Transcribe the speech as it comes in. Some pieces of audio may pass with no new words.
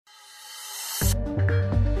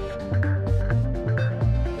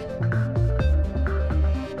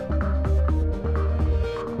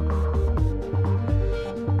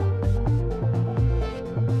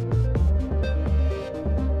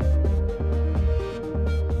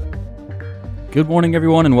Good morning,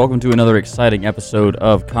 everyone, and welcome to another exciting episode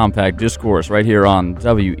of Compact Discourse right here on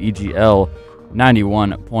WEGL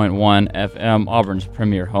 91.1 FM, Auburn's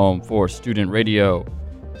premier home for student radio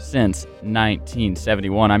since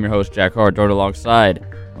 1971. I'm your host, Jack Hart, joined alongside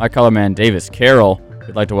my color man, Davis Carroll.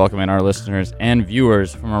 We'd like to welcome in our listeners and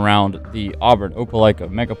viewers from around the Auburn Opelika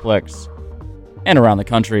Megaplex and around the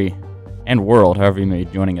country and world, however you may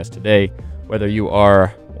be joining us today, whether you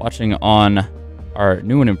are watching on our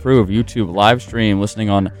new and improved YouTube live stream, listening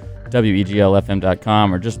on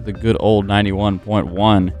WEGLFM.com, or just the good old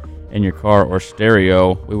 91.1 in your car or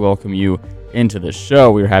stereo. We welcome you into the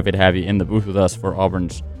show. We're happy to have you in the booth with us for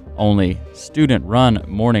Auburn's only student-run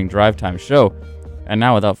morning drive time show. And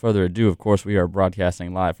now, without further ado, of course, we are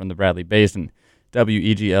broadcasting live from the Bradley Basin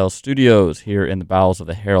WEGL studios here in the bowels of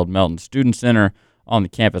the Harold Melton Student Center on the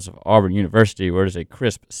campus of Auburn University, where it is a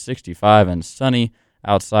crisp 65 and sunny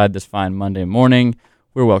outside this fine Monday morning.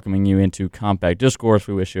 We're welcoming you into Compact Discourse.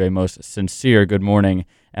 We wish you a most sincere good morning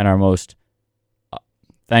and our most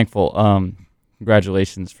thankful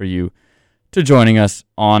congratulations for you to joining us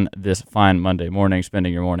on this fine Monday morning,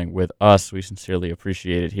 spending your morning with us. We sincerely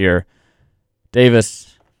appreciate it here.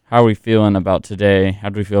 Davis, how are we feeling about today? How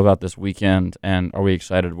do we feel about this weekend? And are we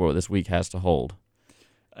excited about what this week has to hold?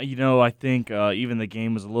 I think even the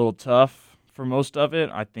game was a little tough for most of it.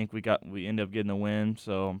 I think we ended up getting the win,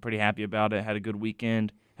 so I'm pretty happy about it. Had a good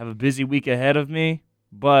weekend. Have a busy week ahead of me,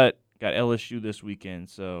 but got LSU this weekend,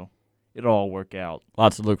 so it'll all work out.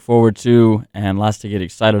 Lots to look forward to and lots to get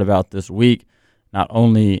excited about this week, not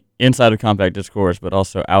only inside of Compact Discourse, but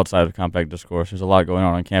also outside of Compact Discourse. There's a lot going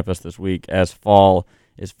on campus this week as fall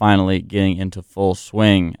is finally getting into full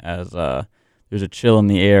swing, as there's a chill in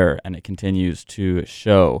the air and it continues to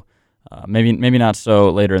show. Maybe not so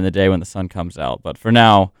later in the day when the sun comes out, but for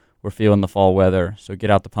now, we're feeling the fall weather, so get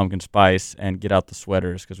out the pumpkin spice and get out the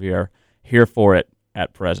sweaters because we are here for it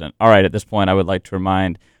at present. All right, at this point, I would like to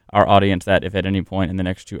remind our audience that if at any point in the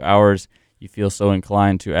next 2 hours you feel so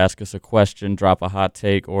inclined to ask us a question, drop a hot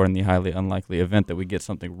take, or in the highly unlikely event that we get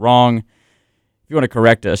something wrong, if you want to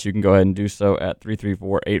correct us, you can go ahead and do so at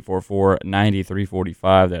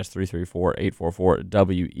 334-844-9345. That's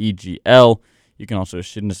 334-844-WEGL. You can also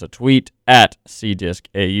shoot us a tweet at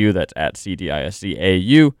CDiscAU. That's at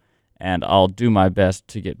CDISCAU. And I'll do my best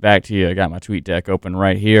to get back to you. I got my tweet deck open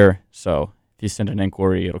right here. So if you send an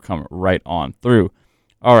inquiry, it'll come right on through.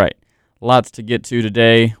 All right. Lots to get to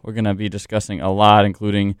today. We're going to be discussing a lot,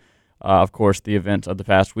 including, of course, the events of the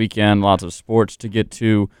past weekend. Lots of sports to get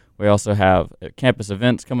to. We also have campus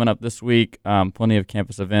events coming up this week. Plenty of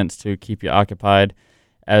campus events to keep you occupied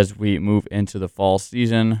as we move into the fall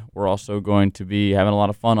season. We're also going to be having a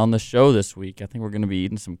lot of fun on the show this week. I think we're going to be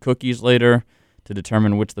eating some cookies later to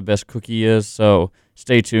determine which the best cookie is, so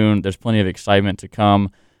stay tuned. There's plenty of excitement to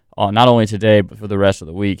come, not only today, but for the rest of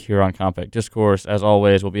the week here on Compact Discourse. As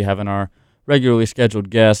always, we'll be having our regularly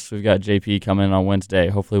scheduled guests. We've got JP coming in on Wednesday.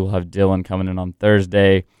 Hopefully we'll have Dylan coming in on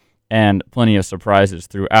Thursday, and plenty of surprises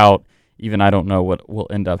throughout. Even I don't know what will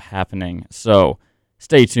end up happening, so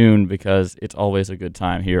stay tuned because it's always a good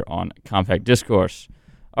time here on Compact Discourse.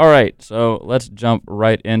 All right, so let's jump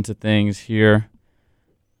right into things here.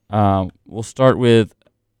 We'll start with,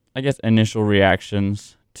 I guess, initial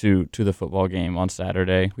reactions to the football game on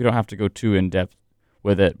Saturday. We don't have to go too in-depth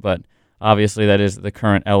with it, but obviously that is the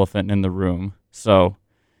current elephant in the room. So,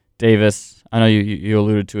 Davis, I know you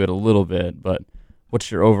alluded to it a little bit, but what's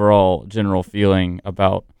your overall general feeling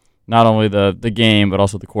about not only the game, but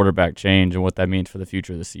also the quarterback change and what that means for the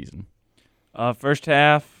future of the season? First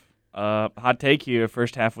half, hot take here.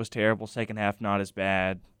 First half was terrible. Second half, not as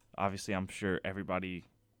bad. Obviously, I'm sure everybody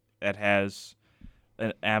that has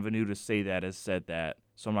an avenue to say that has said that,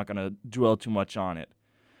 so I'm not going to dwell too much on it.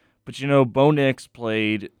 But, Bo Nix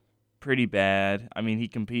played pretty bad. I mean, he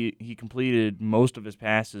completed most of his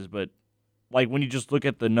passes, but when you just look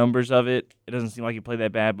at the numbers of it, it doesn't seem like he played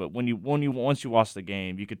that bad. But once you watch the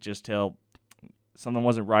game, you could just tell something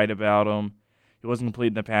wasn't right about him. He wasn't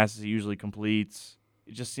completing the passes he usually completes.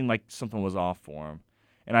 It just seemed like something was off for him.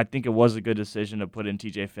 And I think it was a good decision to put in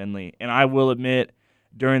TJ Finley. And I will admit,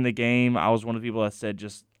 during the game, I was one of the people that said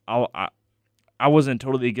I wasn't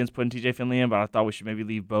totally against putting TJ Finley in, but I thought we should maybe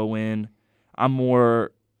leave Bo in. I'm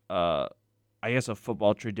more I guess a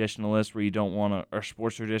football traditionalist where you don't want to, or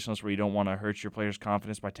sports traditionalist where you don't want to hurt your player's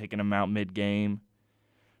confidence by taking them out mid-game.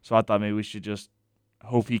 So I thought maybe we should just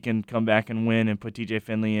hope he can come back and win and put TJ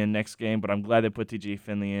Finley in next game. But I'm glad they put TJ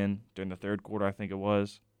Finley in during the third quarter, I think it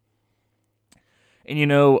was.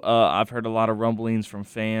 And, I've heard a lot of rumblings from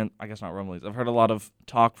fans. I guess not rumblings. I've heard a lot of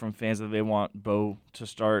talk from fans that they want Bo to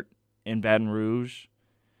start in Baton Rouge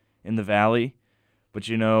in the Valley. But,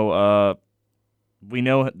 we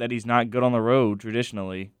know that he's not good on the road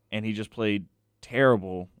traditionally, and he just played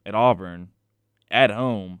terrible at Auburn at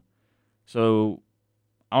home. So,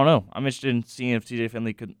 I don't know. I'm interested in seeing if TJ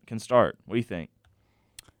Finley can start. What do you think?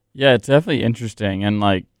 Yeah, it's definitely interesting,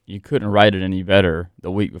 and you couldn't write it any better.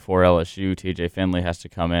 The week before LSU, TJ Finley has to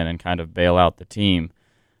come in and kind of bail out the team.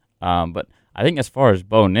 But I think as far as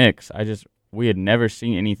Bo Nix, we had never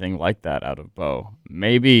seen anything like that out of Bo.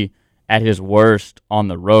 Maybe at his worst on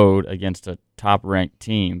the road against a top-ranked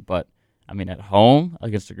team, but I mean at home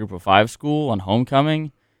against a Group of 5 school on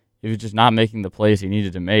homecoming, he was just not making the plays he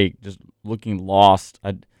needed to make, just looking lost.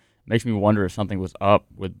 It makes me wonder if something was up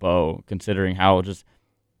with Bo, considering how just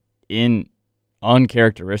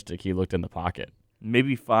uncharacteristic he looked in the pocket.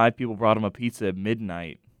 Maybe 5 people brought him a pizza at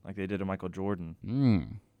midnight like they did to Michael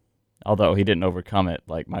Jordan. Although he didn't overcome it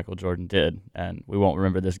like Michael Jordan did, and we won't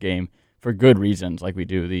remember this game for good reasons like we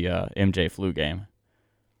do the MJ flu game.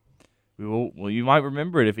 Well, you might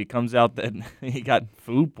remember it if he comes out that he got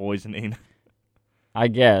food poisoning. I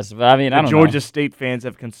guess, but I mean, I don't know. Georgia State fans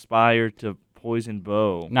have conspired to poison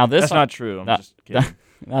Bo. Now that's not true. I'm just kidding.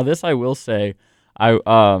 Now this I will say,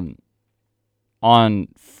 on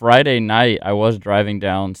Friday night I was driving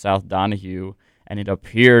down South Donahue, and it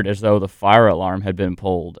appeared as though the fire alarm had been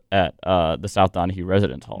pulled at the South Donahue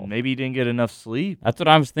Residence Hall. Maybe he didn't get enough sleep. That's what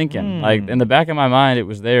I was thinking. Like in the back of my mind, it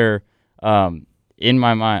was there. In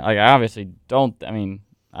my mind, like I obviously don't. I mean,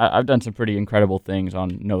 I've done some pretty incredible things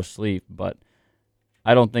on no sleep, but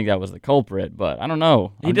I don't think that was the culprit. But I don't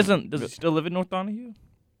know. Does he still live in North Donahue?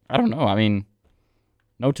 I don't know. I mean,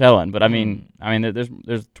 no telling. But I mean,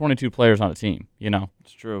 there's 22 players on a team. You know,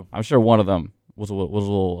 it's true. I'm sure one of them was a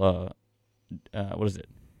little. What is it?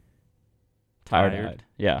 Tired-eyed.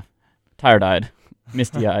 Yeah, tired-eyed,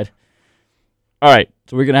 misty-eyed. All right,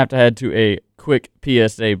 so we're gonna have to head to a quick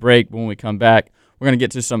PSA break. When we come back, we're going to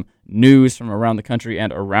get to some news from around the country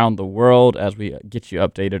and around the world as we get you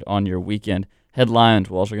updated on your weekend headlines.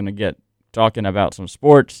 We're also going to get talking about some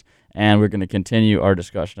sports, and we're going to continue our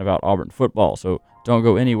discussion about Auburn football. So don't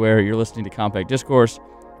go anywhere. You're listening to Compact Discourse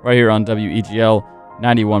right here on WEGL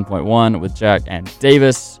 91.1 with Jack and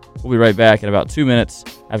Davis. We'll be right back in about 2 minutes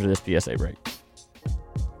after this PSA break.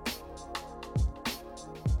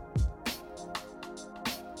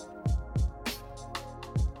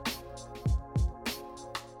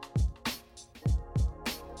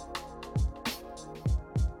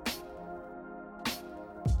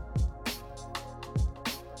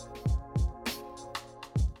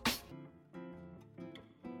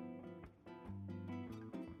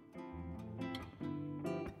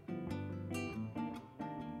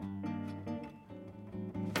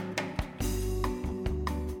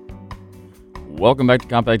 Welcome back to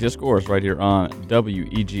Compact Discourse right here on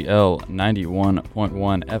WEGL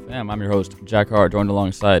 91.1 FM. I'm your host, Jack Hart, joined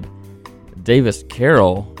alongside Davis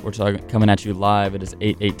Carroll. We're coming at you live. It is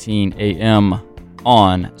 8:18 a.m.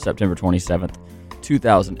 on September 27th,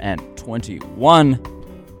 2021.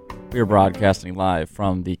 We are broadcasting live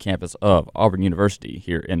from the campus of Auburn University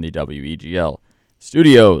here in the WEGL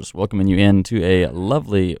studios, welcoming you into a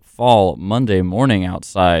lovely fall Monday morning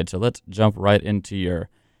outside. So let's jump right into your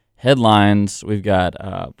headlines. We've got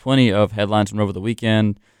plenty of headlines from over the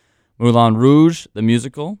weekend. Moulin Rouge, the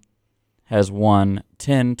musical, has won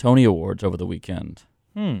 10 Tony Awards over the weekend.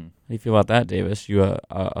 How do you feel about that, Davis? You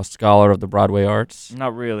a scholar of the Broadway arts?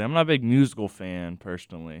 Not really. I'm not a big musical fan,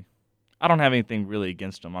 personally. I don't have anything really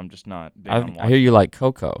against them. I'm just not. I hear you like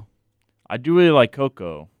Coco. I do really like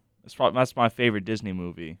Coco. That's my favorite Disney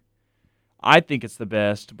movie. I think it's the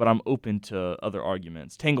best, but I'm open to other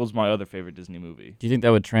arguments. Tangle's my other favorite Disney movie. Do you think that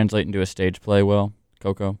would translate into a stage play well,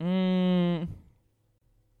 Coco? You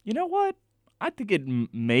know what? I think it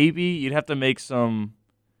maybe. You'd have to make some...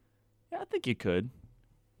 Yeah, I think you could.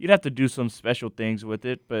 You'd have to do some special things with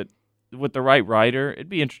it, but with the right writer, it'd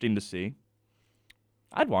be interesting to see.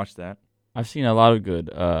 I'd watch that. I've seen a lot of good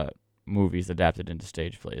movies adapted into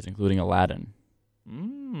stage plays, including Aladdin.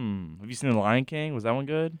 Have you seen The Lion King? Was that one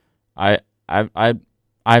good? I've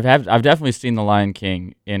definitely seen The Lion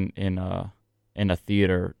King in a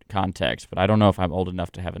theater context, but I don't know if I'm old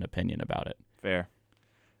enough to have an opinion about it. Fair.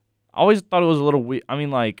 I always thought it was a little weird. I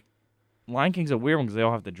mean, like, Lion King's a weird one because they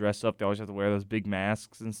all have to dress up. They always have to wear those big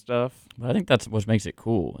masks and stuff. But I think that's what makes it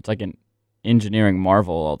cool. It's like an engineering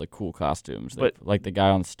marvel, all the cool costumes. But like the guy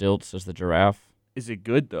on stilts as the giraffe. Is it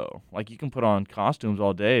good, though? Like, you can put on costumes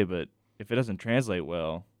all day, but if it doesn't translate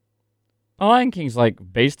well... Lion King's like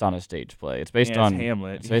based on a stage play. It's based on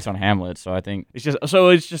Hamlet. It's based on Hamlet, so I think it's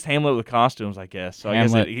just Hamlet with costumes, I guess. So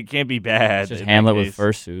Hamlet, I guess it can't be bad. It's just Hamlet with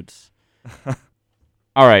fursuits.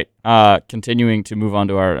 All right, continuing to move on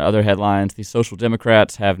to our other headlines. The Social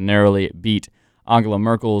Democrats have narrowly beat Angela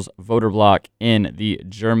Merkel's voter bloc in the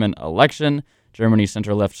German election. Germany's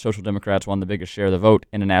center-left Social Democrats won the biggest share of the vote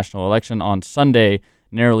in a national election on Sunday,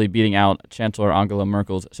 narrowly beating out Chancellor Angela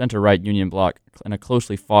Merkel's center-right Union bloc in a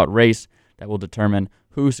closely fought race that will determine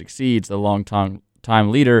who succeeds the long-time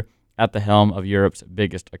leader at the helm of Europe's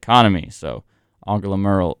biggest economy. So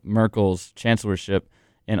Angela Merkel's chancellorship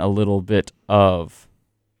in a little bit of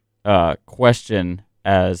question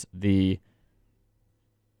as the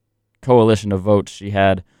coalition of votes she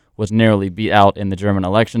had was narrowly beat out in the German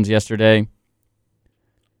elections yesterday.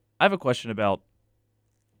 I have a question about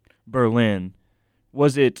Berlin.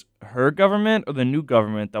 Was it her government or the new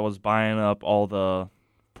government that was buying up all the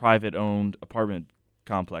private-owned apartment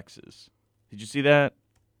complexes? Did you see that?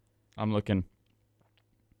 I'm looking.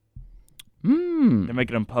 They're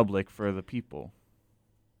making them public for the people.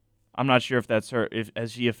 I'm not sure if that's her.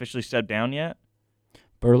 Has she officially stepped down yet?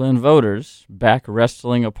 Berlin voters back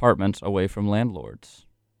wrestling apartments away from landlords.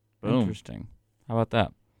 Boom. Interesting. How about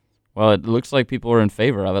that? Well, it looks like people are in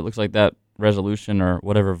favor of it. It looks like that resolution or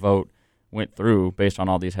whatever vote went through based on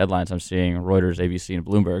all these headlines I'm seeing, Reuters, ABC, and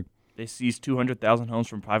Bloomberg. They seized 200,000 homes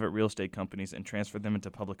from private real estate companies and transferred them into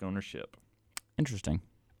public ownership. Interesting.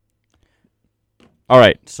 All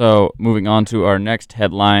right, so moving on to our next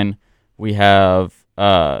headline, we have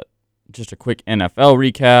just a quick NFL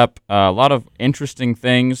recap. A lot of interesting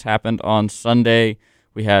things happened on Sunday.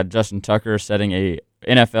 We had Justin Tucker setting a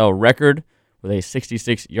NFL record with a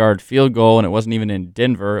 66-yard field goal, and it wasn't even in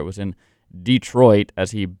Denver. It was in Detroit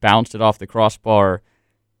as he bounced it off the crossbar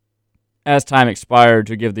as time expired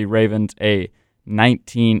to give the Ravens a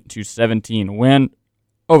 19-17 win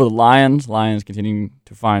over the Lions. Lions continuing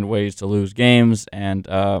to find ways to lose games, and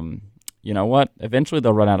you know what? Eventually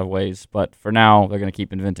they'll run out of ways, but for now they're going to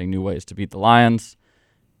keep inventing new ways to beat the Lions.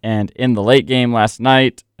 And in the late game last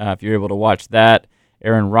night, if you're able to watch that,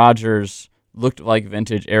 Aaron Rodgers looked like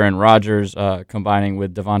vintage Aaron Rodgers, combining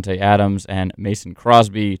with Devontae Adams and Mason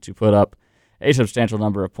Crosby to put up a substantial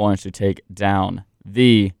number of points to take down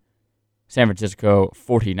the San Francisco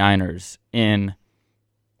 49ers in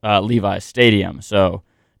Levi's Stadium. So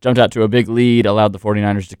jumped out to a big lead, allowed the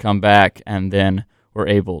 49ers to come back, and then were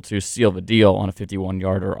able to seal the deal on a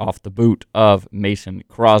 51-yarder off the boot of Mason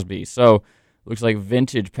Crosby. So looks like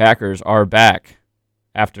vintage Packers are back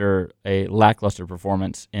after a lackluster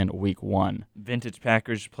performance in Week 1. Vintage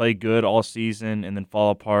Packers play good all season and then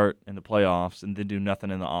fall apart in the playoffs and then do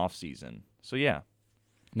nothing in the offseason. So, yeah.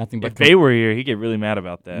 Nothing but if Bay were here, he'd get really mad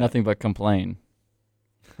about that. Nothing but complain.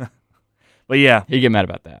 But, yeah. He'd get mad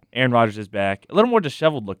about that. Aaron Rodgers is back. A little more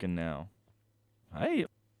disheveled looking now. I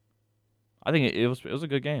think it was a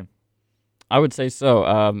good game. I would say so.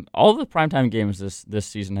 All the primetime games this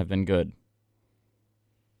season have been good.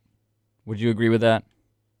 Would you agree with that?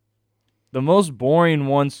 The most boring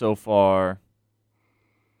one so far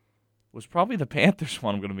was probably the Panthers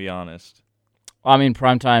one, I'm going to be honest. Well, I mean,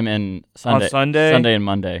 primetime and Sunday. On Sunday? Sunday and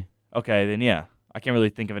Monday. Okay, then yeah. I can't really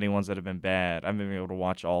think of any ones that have been bad. I haven't been able to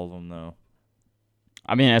watch all of them, though.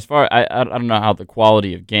 I mean, as far I don't know how the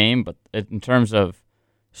quality of game, but in terms of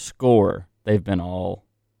score, they've been all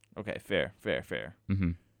okay. Fair.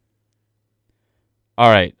 Mm-hmm. All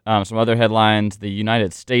right. Some other headlines: the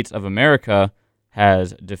United States of America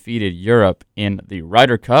has defeated Europe in the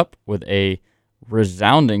Ryder Cup with a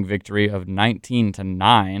resounding victory of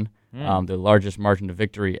 19-9, the largest margin of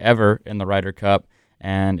victory ever in the Ryder Cup,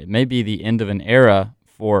 and it may be the end of an era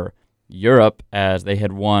for Europe as they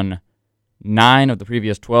had won 9 of the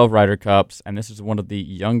previous 12 Ryder Cups, and this is one of the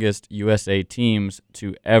youngest USA teams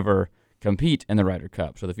to ever compete in the Ryder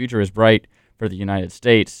Cup. So the future is bright for the United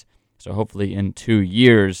States. So hopefully in 2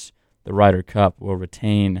 years, the Ryder Cup will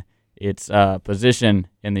retain its position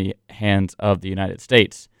in the hands of the United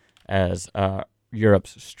States as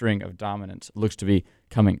Europe's string of dominance looks to be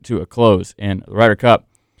coming to a close in the Ryder Cup.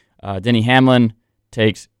 Denny Hamlin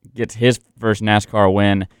gets his first NASCAR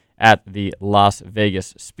win at the Las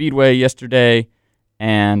Vegas Speedway yesterday,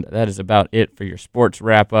 and that is about it for your sports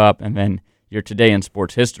wrap-up. And then your Today in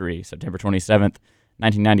Sports History, September 27th,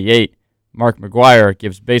 1998, Mark McGwire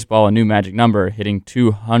gives baseball a new magic number, hitting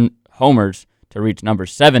 2 homers to reach number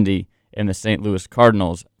 70 in the St. Louis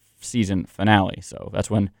Cardinals season finale. So that's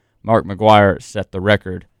when Mark McGwire set the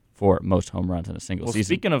record for most home runs in a single season.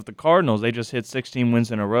 Speaking of the Cardinals, they just hit 16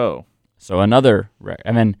 wins in a row. So another record.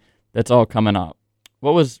 I mean, that's all coming up.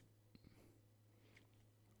 What was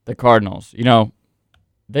the Cardinals? You know,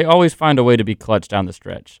 they always find a way to be clutch down the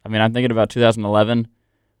stretch. I mean, I'm thinking about 2011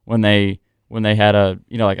 when they had a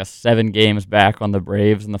 7 games back on the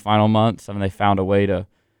Braves in the final months. I mean, they found a way to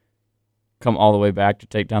come all the way back to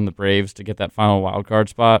take down the Braves to get that final wild card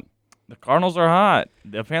spot. The Cardinals are hot.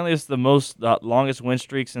 Apparently, it's the longest win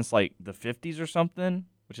streak since like the 50s or something,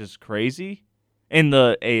 which is crazy. In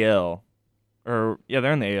the AL. They're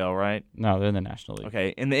in the AL, right? No, they're in the National League. Okay,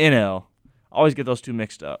 in the NL. I always get those two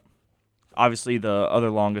mixed up. Obviously, the other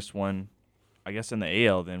longest one, I guess in the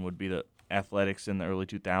AL then, would be the Athletics in the early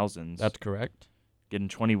 2000s. That's correct. Getting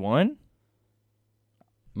 21?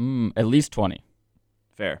 At least 20.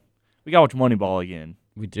 Fair. We got to watch Moneyball again.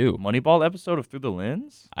 We do. Moneyball episode of Through the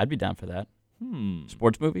Lens? I'd be down for that.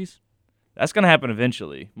 Sports movies? That's going to happen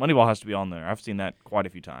eventually. Moneyball has to be on there. I've seen that quite a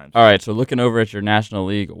few times. All right, so looking over at your National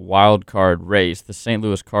League wild card race, the St.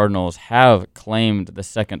 Louis Cardinals have claimed the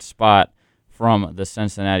second spot from the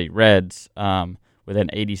Cincinnati Reds with an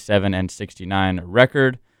 87-69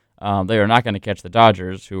 record. They are not going to catch the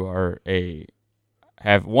Dodgers, who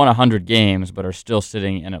have won 100 games but are still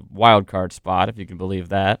sitting in a wild card spot, if you can believe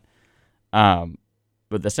that.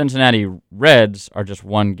 But the Cincinnati Reds are just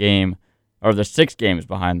one game, or they're 6 games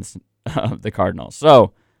behind the Cardinals.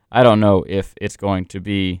 So I don't know if it's going to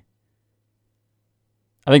be.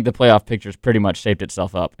 I think the playoff picture's pretty much shaped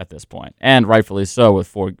itself up at this point, and rightfully so with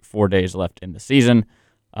four days left in the season.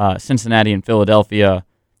 Cincinnati and Philadelphia,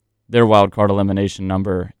 their wild card elimination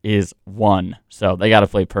number is 1, so they got to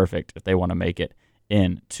play perfect if they want to make it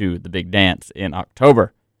into the big dance in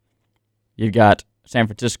October. You've got San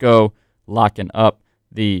Francisco locking up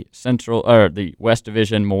the West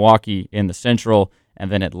Division, Milwaukee in the Central,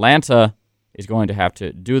 and then Atlanta is going to have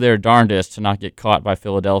to do their darndest to not get caught by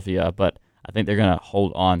Philadelphia, but I think they're going to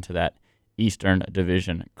hold on to that Eastern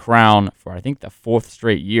Division crown for, I think, the 4th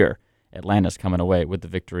straight year. Atlanta's coming away with the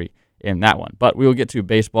victory in that one. But we will get to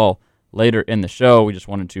baseball later in the show. We just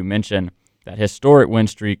wanted to mention that historic win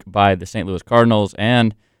streak by the St. Louis Cardinals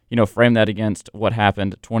and, frame that against what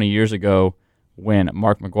happened 20 years ago when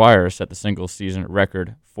Mark McGwire set the single-season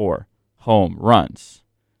record for home runs.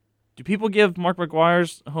 Do people give Mark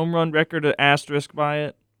McGwire's home run record an asterisk by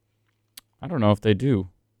it? I don't know if they do.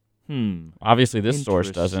 Obviously, this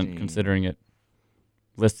source doesn't, considering it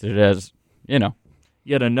listed as,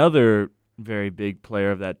 Yet another very big player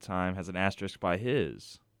of that time has an asterisk by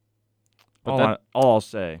his. But all I'll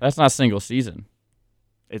say. That's not single season.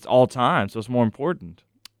 It's all time, so it's more important.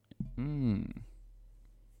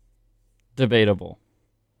 Debatable.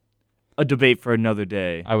 A debate for another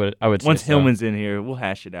day. I would say Once so. Hillman's in here, we'll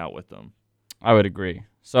hash it out with them. I would agree.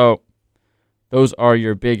 So those are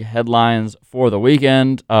your big headlines for the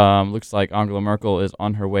weekend. Looks like Angela Merkel is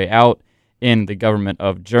on her way out in the government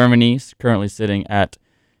of Germany, currently sitting at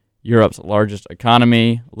Europe's largest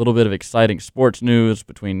economy. A little bit of exciting sports news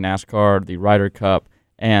between NASCAR, the Ryder Cup,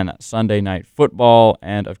 and Sunday Night Football,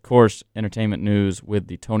 and, of course, entertainment news with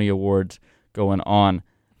the Tony Awards going on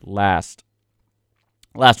last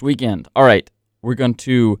weekend. All right, we're going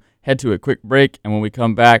to head to a quick break, and when we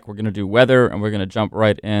come back, we're going to do weather, and we're going to jump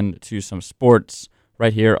right into some sports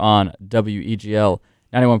right here on WEGL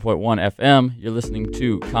 91.1 FM. You're listening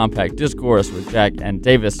to Compact Discourse with Jack and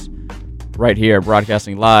Davis right here,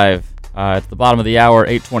 broadcasting live. It's the bottom of the hour,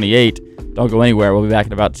 8:28. Don't go anywhere. We'll be back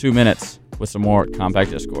in about 2 minutes with some more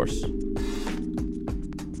Compact Discourse.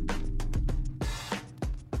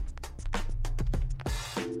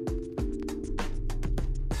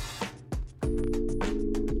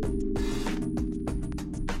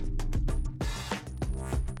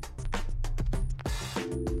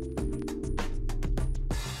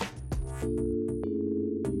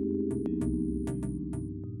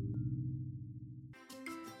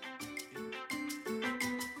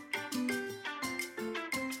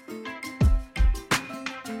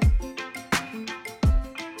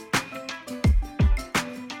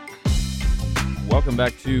 Welcome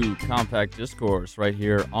back to Compact Discourse right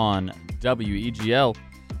here on WEGL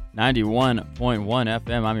 91.1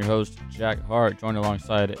 FM. I'm your host, Jack Hart, joined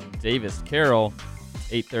alongside Davis Carroll,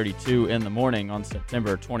 8:32 in the morning on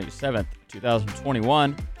September 27th,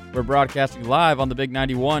 2021. We're broadcasting live on the Big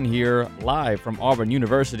 91 here, live from Auburn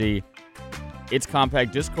University. It's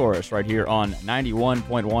Compact Discourse right here on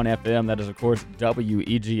 91.1 FM. That is, of course,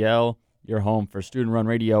 WEGL, your home for student-run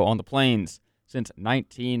radio on the Plains since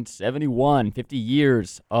 1971, 50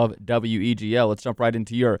 years of WEGL. Let's jump right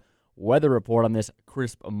into your weather report on this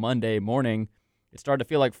crisp Monday morning. It's starting to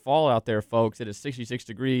feel like fall out there, folks. It is 66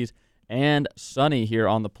 degrees and sunny here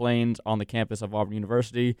on the Plains on the campus of Auburn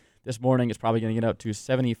University. This morning it's probably going to get up to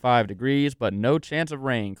 75 degrees, but no chance of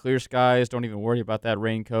rain. Clear skies. Don't even worry about that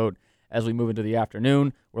raincoat as we move into the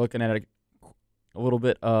afternoon. We're looking at a little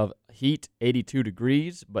bit of heat, 82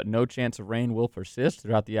 degrees, but no chance of rain will persist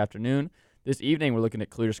throughout the afternoon. This evening, we're looking at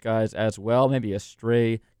clear skies as well, maybe a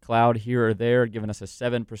stray cloud here or there, giving us a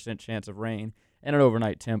 7% chance of rain. and an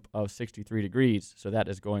overnight temp of 63 degrees. So that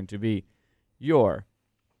is going to be your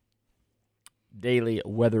daily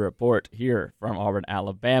weather report here from Auburn,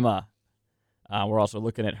 Alabama. We're also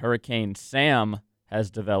looking at Hurricane Sam has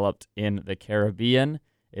developed in the Caribbean.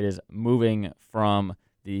 It is moving from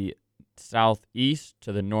the southeast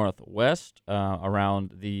to the northwest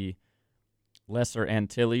around the Lesser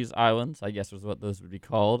Antilles Islands, I guess is what those would be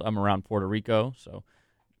called, around Puerto Rico. So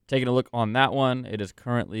taking a look on that one, it is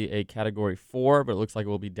currently a Category 4, but it looks like it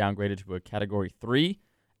will be downgraded to a Category 3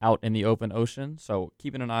 out in the open ocean. So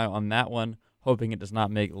keeping an eye on that one, hoping it does not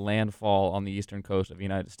make landfall on the eastern coast of the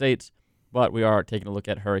United States. But we are taking a look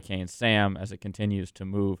at Hurricane Sam as it continues to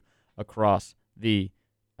move across the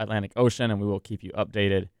Atlantic Ocean, and we will keep you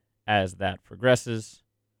updated as that progresses.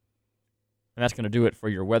 And that's going to do it for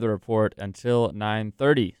your weather report until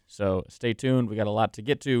 9:30. So stay tuned. We got a lot to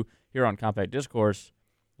get to here on Compact Discourse.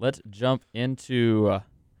 Let's jump into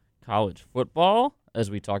college football as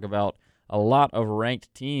we talk about a lot of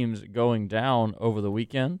ranked teams going down over the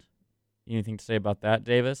weekend. Anything to say about that,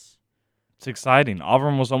 Davis? It's exciting.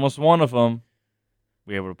 Auburn was almost one of them.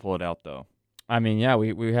 We were able to pull it out, though. I mean, yeah,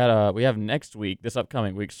 we have next week, this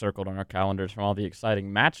upcoming week, circled on our calendars from all the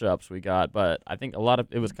exciting matchups we got. But I think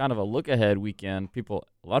it was kind of a look ahead weekend. A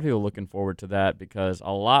lot of people looking forward to that because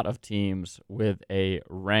a lot of teams with a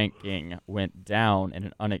ranking went down in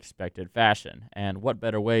an unexpected fashion. And what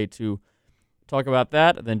better way to talk about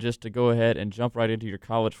that than just to go ahead and jump right into your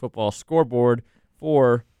college football scoreboard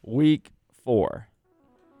for Week 4.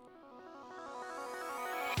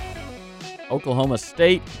 Oklahoma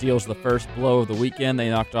State deals the first blow of the weekend. They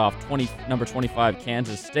knocked off number 25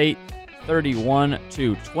 Kansas State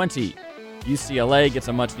 31-20. UCLA gets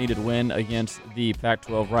a much-needed win against the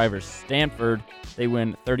Pac-12 rivals Stanford. They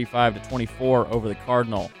win 35-24 over the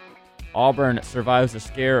Cardinal. Auburn survives a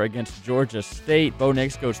scare against Georgia State. Bo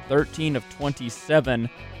Nix goes 13 of 27,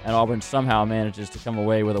 and Auburn somehow manages to come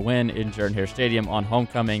away with a win in Jordan-Hare Stadium on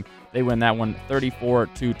homecoming. They win that one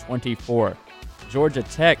 34-24. Georgia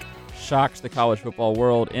Tech shocks the college football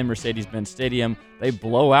world in Mercedes-Benz Stadium. They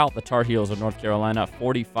blow out the Tar Heels of North Carolina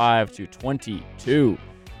 45-22.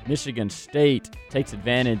 Michigan State takes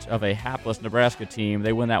advantage of a hapless Nebraska team.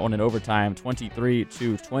 They win that one in overtime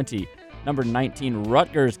 23-20. Number 19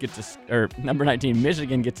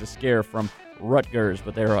 Michigan gets a scare from Rutgers,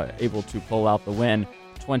 but they're able to pull out the win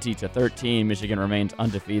 20-13. Michigan remains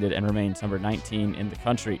undefeated and remains number 19 in the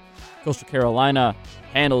country. Coastal Carolina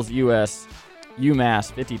handles UMass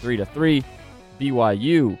 53-3.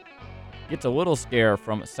 BYU gets a little scare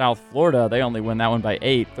from South Florida. They only win that one by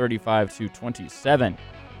 8, 35-27.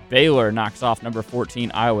 Baylor knocks off number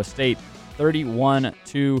 14 Iowa State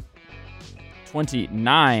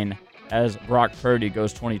 31-29 as Brock Purdy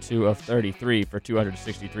goes 22 of 33 for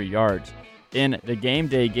 263 yards. In the game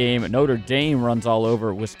day game, Notre Dame runs all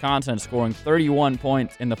over Wisconsin, scoring 31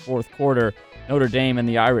 points in the fourth quarter. Notre Dame and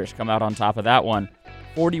the Irish come out on top of that one.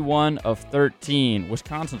 41 of 13.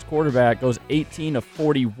 Wisconsin's quarterback goes 18 of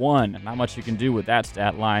 41. Not much you can do with that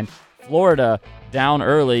stat line. Florida down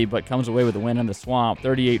early but comes away with a win in the Swamp,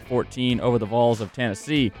 38-14 over the Vols of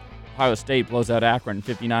Tennessee. Ohio State blows out Akron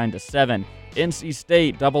 59-7. NC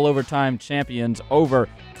State double overtime champions over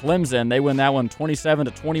Clemson. They win that one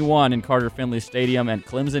 27-21 in Carter Finley Stadium, and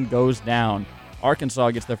Clemson goes down.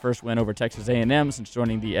 Arkansas gets their first win over Texas A&M since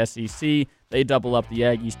joining the SEC. They double up the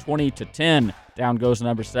Aggies 20-10. Down goes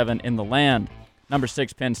number 7 in the land. Number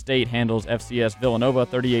 6 Penn State handles FCS Villanova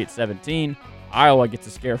 38-17. Iowa gets a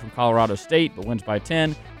scare from Colorado State but wins by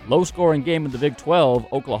 10. Low-scoring game in the Big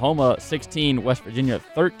 12. Oklahoma 16, West Virginia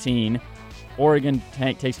 13. Oregon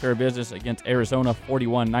takes care of business against Arizona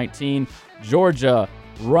 41-19. Georgia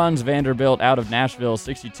runs Vanderbilt out of Nashville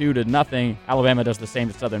 62-0. Alabama does the same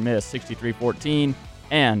to Southern Miss 63-14.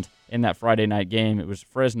 And in that Friday night game, it was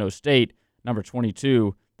Fresno State, number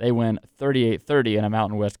 22. They win 38-30 in a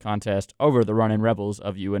Mountain West contest over the Runnin' Rebels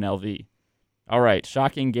of UNLV. All right,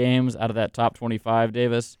 shocking games out of that top 25,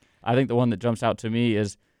 Davis. I think the one that jumps out to me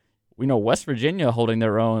is, we know West Virginia holding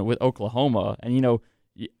their own with Oklahoma. And,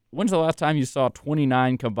 when's the last time you saw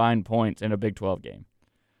 29 combined points in a Big 12 game?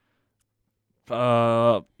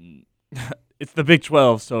 It's the Big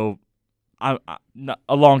 12, so a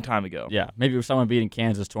long time ago. Yeah, maybe if someone beating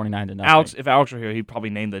Kansas 29-0. If Alex were here, he'd probably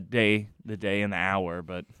name the day, and the hour,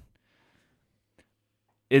 but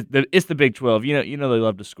it's the Big 12. You know they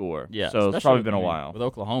love to score. Yeah, so it's probably been a while with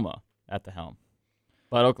Oklahoma at the helm.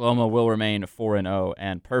 But Oklahoma will remain 4-0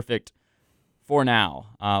 and perfect for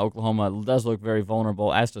now. Oklahoma does look very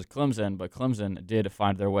vulnerable, as does Clemson, but Clemson did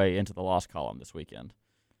find their way into the loss column this weekend.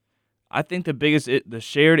 I think the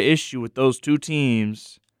shared issue with those two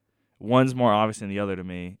teams one's more obvious than the other to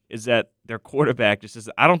me, is that their quarterback just is.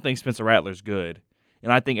 I don't think Spencer Rattler's good,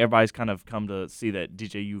 and I think everybody's kind of come to see that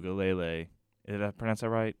DJ Uiagalelei, did I pronounce that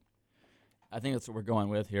right? I think that's what we're going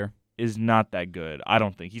with here. Is not that good. I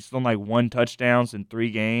don't think he's thrown like 1 touchdown in 3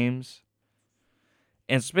 games.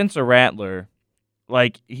 And Spencer Rattler,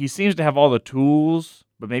 like he seems to have all the tools,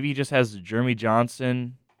 but maybe he just has Jeremy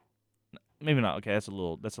Johnson. Maybe not. Okay, that's a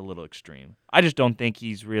little extreme. I just don't think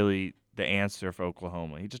he's really the answer for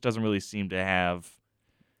Oklahoma. He just doesn't really seem to have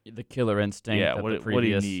the killer instinct that the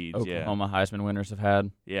previous Oklahoma Heisman winners have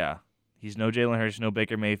had. Yeah. He's no Jalen Hurts, no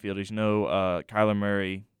Baker Mayfield, he's no Kyler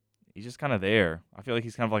Murray. He's just kind of there. I feel like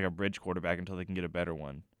he's kind of like a bridge quarterback until they can get a better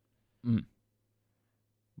one. Mm.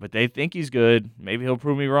 But they think he's good. Maybe he'll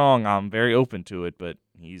prove me wrong. I'm very open to it, but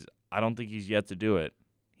I don't think he's yet to do it.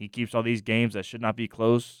 He keeps all these games that should not be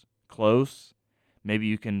close. Maybe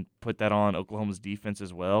you can put that on Oklahoma's defense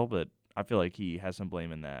as well, but I feel like he has some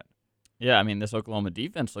blame in that. Yeah, I mean, this Oklahoma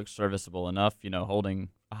defense looks serviceable enough, holding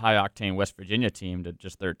a high-octane West Virginia team to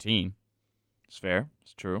just 13. It's fair.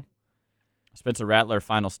 It's true. Spencer Rattler,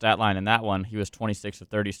 final stat line in that one, he was 26 of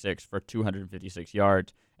 36 for 256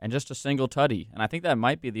 yards and just a single tutty. And I think that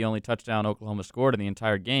might be the only touchdown Oklahoma scored in the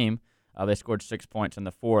entire game. They scored 6 points in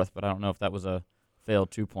the fourth, but I don't know if that was a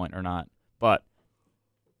failed 2-point or not. But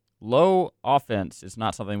low offense is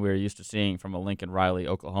not something we're used to seeing from a Lincoln Riley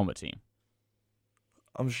Oklahoma team.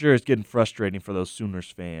 I'm sure it's getting frustrating for those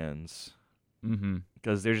Sooners fans. Mm-hmm.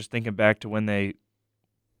 Because they're just thinking back to when they're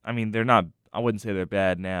not, I wouldn't say they're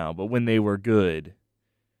bad now, but when they were good.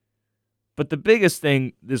 But the biggest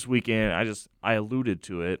thing this weekend, I alluded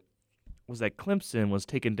to it, was that Clemson was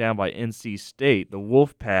taken down by NC State, the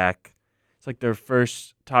Wolfpack. It's like their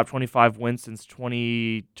first top 25 win since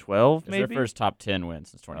 2012, maybe? It's their first top 10 win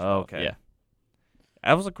since 2012. Oh, okay. Yeah.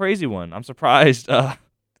 That was a crazy one. I'm surprised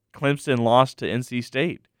Clemson lost to NC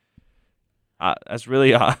State. That's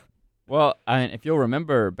really Well, if you'll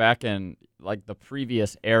remember back in like the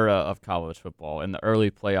previous era of college football, in the early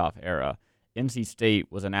playoff era, NC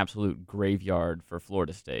State was an absolute graveyard for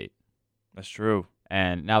Florida State. That's true.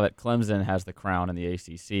 And now that Clemson has the crown in the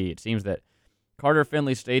ACC, it seems that Carter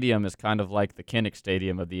Finley Stadium is kind of like the Kinnick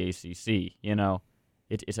Stadium of the ACC.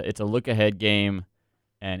 It's a look-ahead game,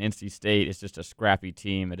 and NC State is just a scrappy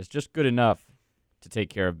team that is just good enough to take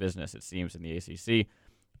care of business, it seems, in the ACC.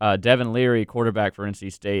 Devin Leary, quarterback for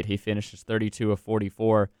NC State, he finishes 32 of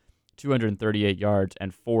 44, 238 yards,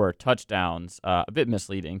 and 4 touchdowns. A bit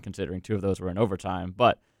misleading considering 2 of those were in overtime,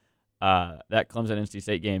 but that Clemson-NC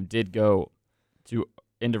State game did go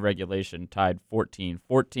into regulation, tied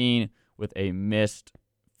 14-14, with a missed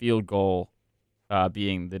field goal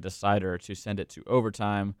being the decider to send it to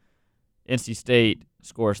overtime. NC State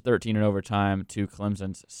scores 13 in overtime to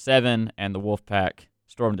Clemson's 7, and the Wolfpack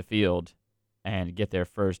storm the field and get their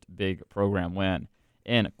first big program win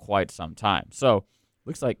in quite some time. So,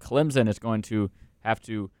 looks like Clemson is going to have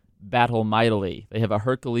to battle mightily. They have a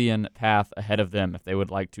Herculean path ahead of them if they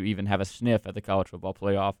would like to even have a sniff at the college football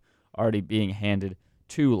playoff, already being handed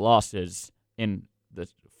 2 losses in the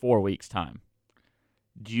 4 weeks' time.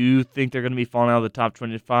 Do you think they're going to be falling out of the top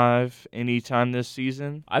 25 anytime this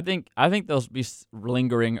season? I think they'll be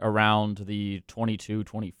lingering around the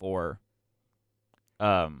 22-24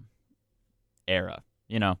 era.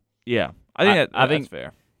 Yeah, I think that's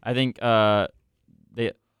fair. I think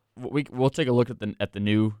we'll take a look at the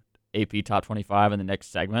new AP Top 25 in the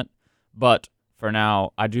next segment. But for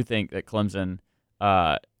now, I do think that Clemson.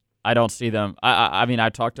 I don't see them. I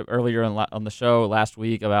talked earlier on the show last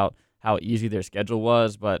week about how easy their schedule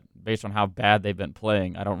was, but based on how bad they've been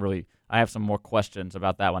playing, I have some more questions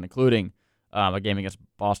about that one, including a game against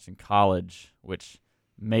Boston College, which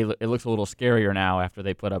it looks a little scarier now after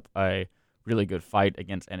they put up a really good fight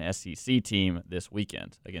against an SEC team this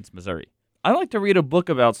weekend against Missouri. I like to read a book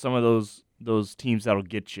about some of those teams that'll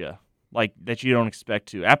get you, like that you don't expect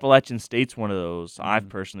to. Appalachian State's one of those. I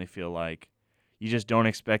personally feel like you just don't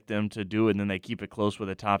expect them to do it, and then they keep it close with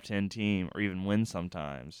a top 10 team or even win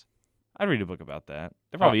sometimes. I'd read a book about that.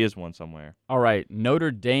 There probably is one somewhere. All right,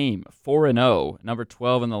 Notre Dame, 4-0, number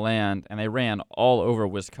 12 in the land, and they ran all over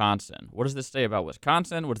Wisconsin. What does this say about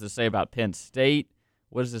Wisconsin? What does this say about Penn State?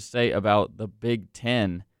 What does this say about the Big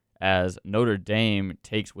Ten as Notre Dame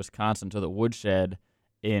takes Wisconsin to the woodshed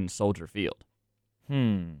in Soldier Field?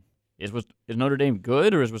 Is Notre Dame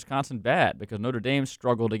good or is Wisconsin bad? Because Notre Dame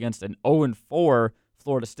struggled against an 0-4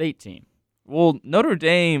 Florida State team. Well, Notre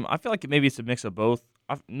Dame, I feel like maybe it's a mix of both.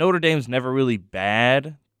 Notre Dame's never really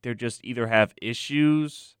bad. They just either have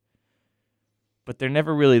issues, but they're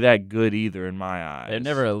never really that good either in my eyes. They're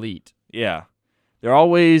never elite. Yeah. They're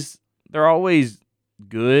always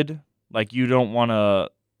good. Like you don't want to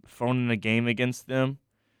phoning a game against them,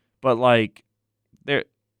 but like they're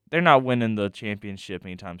not winning the championship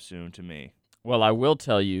anytime soon to me. Well, I will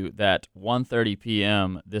tell you that 1:30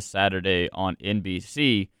 p.m. this Saturday on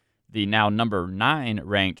NBC, the now number 9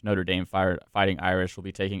 ranked Notre Dame Fighting Irish will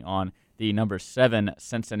be taking on the number 7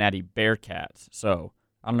 Cincinnati Bearcats. So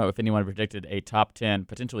I don't know if anyone predicted a top 10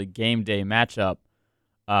 potentially game day matchup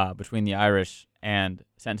between the Irish and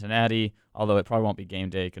Cincinnati, although it probably won't be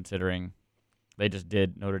game day considering they just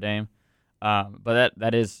did Notre Dame. But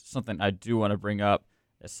that is something I do want to bring up.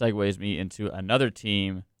 It segues me into another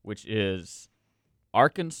team, which is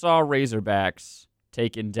Arkansas Razorbacks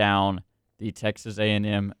taking down the Texas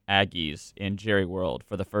A&M Aggies in Jerry World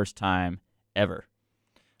for the first time ever.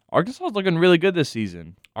 Arkansas is looking really good this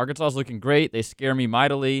season. Arkansas is looking great. They scare me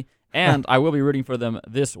mightily. And I will be rooting for them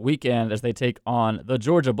this weekend as they take on the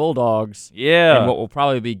Georgia Bulldogs. Yeah. And what will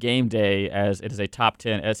probably be game day, as it is a top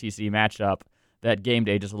 10 SEC matchup that game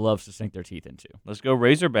day just loves to sink their teeth into. Let's go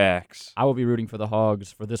Razorbacks. I will be rooting for the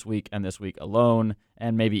Hogs for this week and this week alone,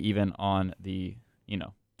 and maybe even on the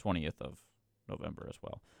 20th of November as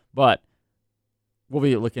well. But we'll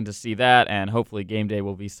be looking to see that, and hopefully game day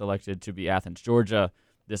will be selected to be Athens, Georgia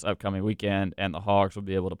this upcoming weekend, and the Hogs will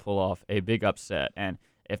be able to pull off a big upset. And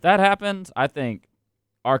if that happens, I think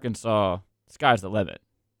Arkansas, sky's the limit.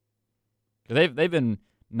 Because they've been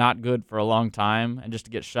not good for a long time, and just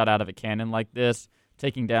to get shut out of a cannon like this,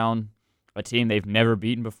 taking down a team they've never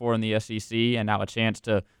beaten before in the SEC, and now a chance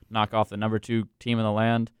to knock off the number 2 team in the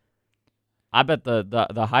land, I bet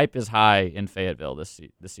the hype is high in Fayetteville this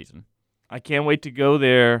season. I can't wait to go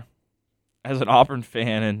there as an Auburn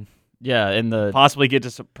fan and in the possibly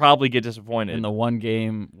probably get disappointed in the one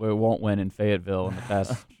game we won't win in Fayetteville in the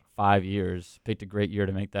past 5 years. Picked a great year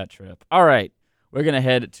to make that trip. All right, we're gonna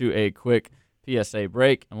head to a quick PSA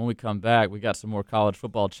break, and when we come back, we got some more college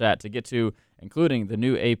football chat to get to, including the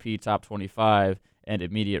new AP Top 25 and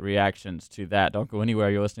immediate reactions to that. Don't go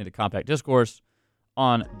anywhere. You're listening to Compact Discourse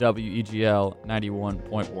on WEGL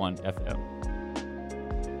 91.1 FM.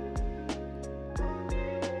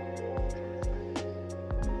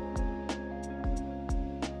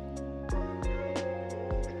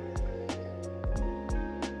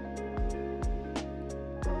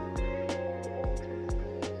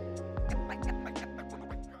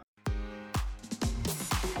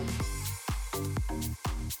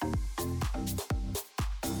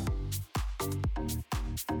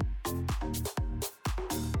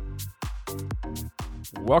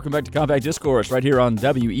 Welcome back to Compact Discourse right here on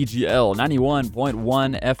WEGL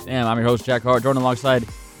 91.1 FM. I'm your host, Jack Hart, joined alongside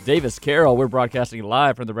Davis Carroll. We're broadcasting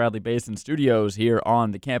live from the Bradley Basin Studios here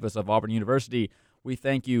on the campus of Auburn University. We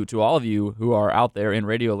thank you to all of you who are out there in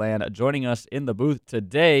Radio Land joining us in the booth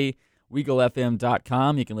today.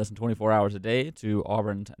 WeagleFM.com. You can listen 24 hours a day to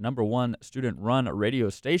Auburn's #1 student-run radio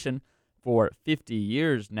station for 50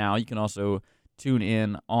 years now. You can also tune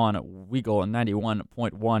in on Weagle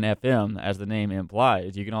 91.1 FM, as the name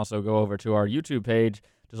implies. You can also go over to our YouTube page.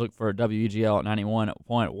 Just look for WEGL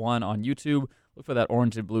 91.1 on YouTube. Look for that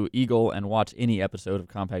orange and blue eagle and watch any episode of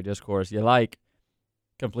Compact Discourse you like.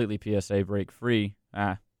 Completely PSA break free.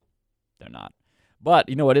 They're not. But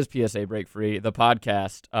you know what is PSA break free? The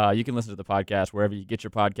podcast. You can listen to the podcast wherever you get your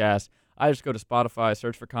podcast. I just go to Spotify,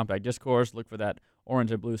 search for Compact Discourse, look for that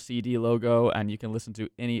orange and blue CD logo, and you can listen to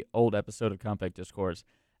any old episode of Compact Discourse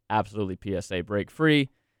absolutely PSA break free,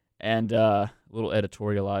 and a little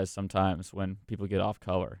editorialized sometimes when people get off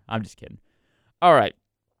color. I'm just kidding. All right.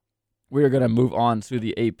 We are going to move on to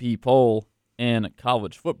the AP poll in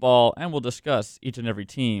college football, and we'll discuss each and every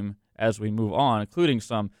team as we move on, including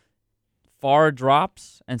some far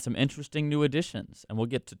drops and some interesting new additions. And we'll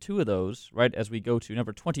get to 2 of those right as we go to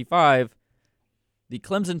number 25, the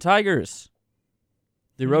Clemson Tigers.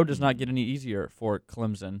 The road does not get any easier for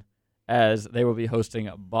Clemson, as they will be hosting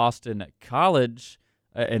Boston College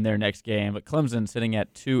in their next game. But Clemson sitting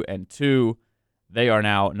at 2-2. They are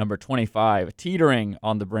now number 25, teetering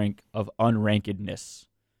on the brink of unrankedness.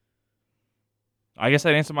 I guess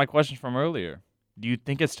that answered my question from earlier. Do you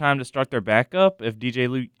think it's time to start their backup if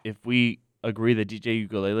we agree that DJ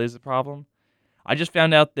Ukulele is the problem? I just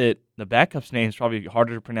found out that the backup's name is probably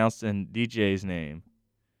harder to pronounce than DJ's name.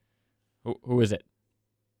 Who is it?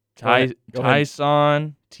 Tyson,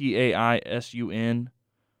 Taisun,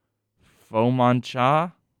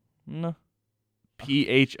 Fomancha, Phommachanh.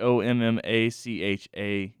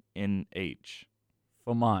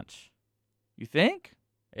 Fomanch. You think?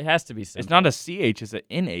 It has to be simple. It's not a CH, it's an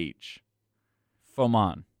NH.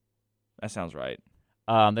 Foman. That sounds right.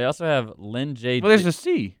 They also have Lynn J. Well, there's a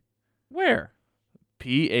C. Where?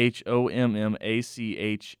 Phommachanh.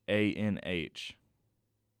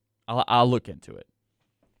 I'll look into it.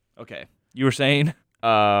 Okay. You were saying?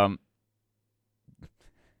 So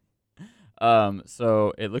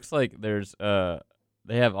it looks like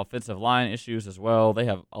they have offensive line issues as well. They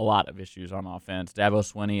have a lot of issues on offense. Dabo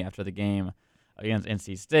Swinney after the game against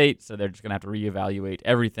NC State, so they're just going to have to reevaluate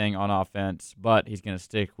everything on offense, but he's going to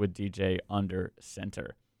stick with DJ under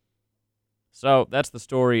center. So that's the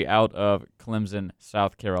story out of Clemson,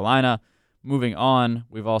 South Carolina. Moving on,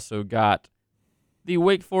 we've also got the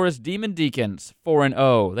Wake Forest Demon Deacons,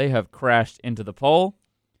 4-0. They have crashed into the poll.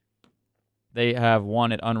 They have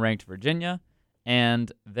won at unranked Virginia,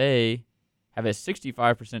 and they have a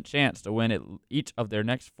 65% chance to win at each of their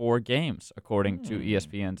next 4 games, according to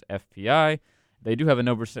ESPN's FPI. They do have a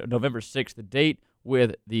November 6th date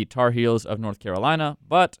with the Tar Heels of North Carolina,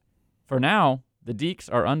 but for now, the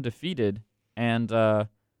Deeks are undefeated and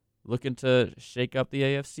looking to shake up the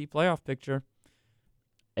AFC playoff picture.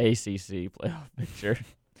 ACC playoff picture.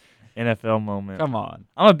 NFL moment. Come on.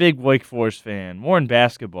 I'm a big Wake Forest fan, more in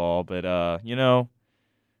basketball, but,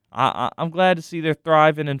 I'm glad to see they're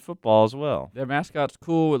thriving in football as well. Their mascot's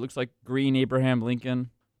cool. It looks like green Abraham Lincoln.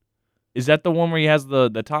 Is that the one where he has the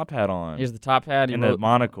top hat on? He has the top hat. And the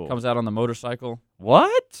monocle. Comes out on the motorcycle.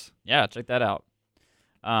 What? Yeah, check that out.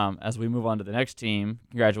 As we move on to the next team,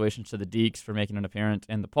 congratulations to the Deeks for making an appearance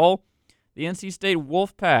in the poll. The NC State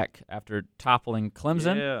Wolfpack, after toppling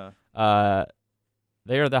Clemson,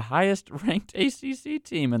 they are the highest-ranked ACC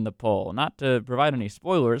team in the poll. Not to provide any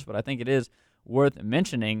spoilers, but I think it is worth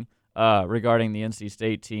mentioning regarding the NC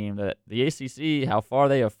State team that the ACC, how far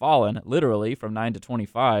they have fallen, literally from 9 to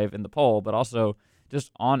 25 in the poll, but also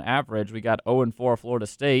just on average, we got 0-4 Florida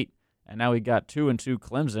State, and now we got 2-2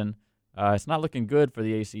 Clemson. It's not looking good for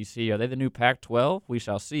the ACC. Are they the new Pac-12? We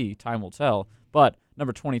shall see. Time will tell. But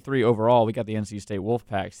number 23 overall, we got the NC State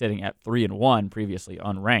Wolfpack sitting at 3-1, previously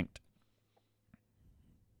unranked.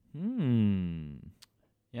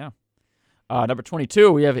 Yeah. Number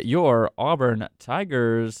 22, we have your Auburn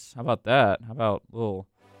Tigers. How about that? How about a little...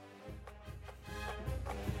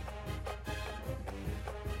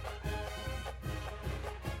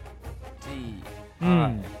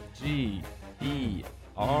 T-I-G-E-R-S,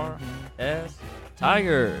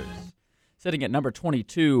 Tigers. Sitting at number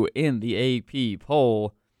 22 in the AP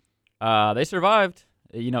poll. They survived.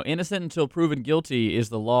 Innocent until proven guilty is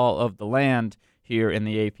the law of the land here in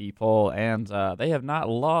the AP poll, and they have not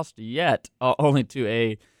lost yet, only to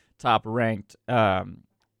a top-ranked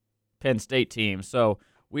Penn State team. So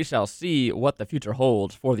we shall see what the future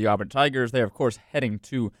holds for the Auburn Tigers. They're, of course, heading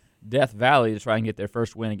to Death Valley to try and get their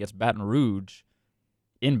first win against Baton Rouge,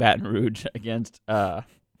 in Baton Rouge, against, I'm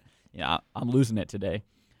losing it today.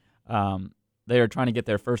 They are trying to get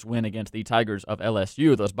their first win against the Tigers of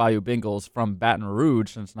LSU, those Bayou Bengals from Baton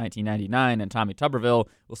Rouge since 1999, and Tommy Tuberville.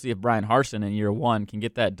 We'll see if Brian Harsin in year 1 can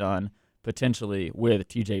get that done, potentially with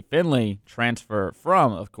TJ Finley transfer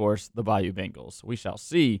from, of course, the Bayou Bengals. We shall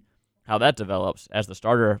see how that develops as the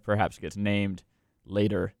starter perhaps gets named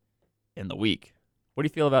later in the week. What do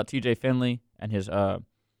you feel about TJ Finley and his I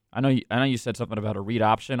know you said something about a read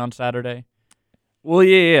option on Saturday. Well,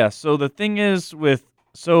 yeah. So the thing is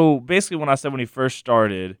So basically when I said when he first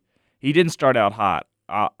started, he didn't start out hot.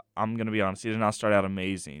 I'm going to be honest. He did not start out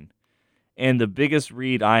amazing. And the biggest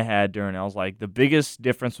read I had during it, I was like, the biggest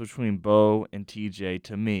difference between Bo and TJ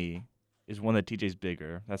to me is one that TJ's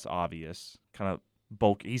bigger. That's obvious. Kind of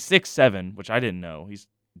bulky. He's 6'7", which I didn't know. He's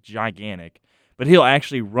gigantic. But he'll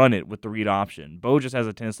actually run it with the read option. Bo just has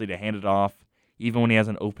a tendency to hand it off. Even when he has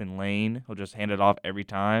an open lane, he'll just hand it off every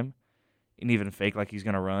time and even fake like he's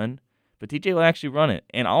going to run. But TJ will actually run it.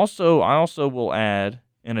 And I also will add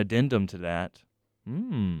an addendum to that.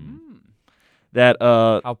 That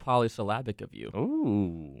how polysyllabic of you.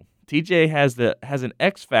 Ooh. TJ has an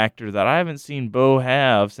X factor that I haven't seen Bo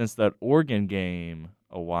have since that Oregon game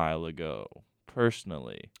a while ago,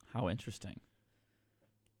 personally. How interesting.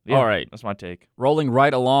 Yeah, all right. That's my take. Rolling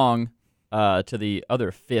right along to the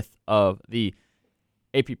other fifth of the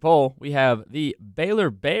AP poll, we have the Baylor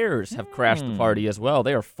Bears have crashed the party as well.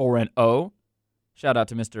 They are 4-0. Shout out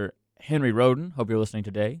to Mr. Henry Roden. Hope you're listening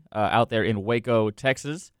today out there in Waco,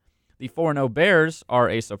 Texas. The 4-0 Bears are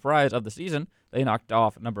a surprise of the season. They knocked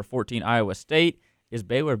off number 14 Iowa State. Is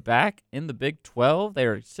Baylor back in the Big 12? They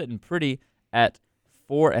are sitting pretty at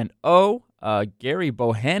 4-0. Gary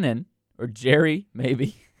Bohannon, or Jerry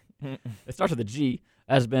maybe, it starts with a G,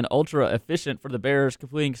 has been ultra efficient for the Bears,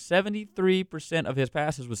 completing 73% of his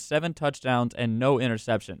passes with 7 touchdowns and no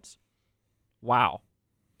interceptions. Wow.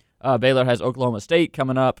 Baylor has Oklahoma State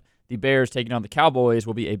coming up. The Bears taking on the Cowboys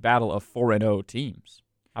will be a battle of 4-0 teams.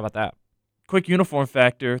 How about that? Quick uniform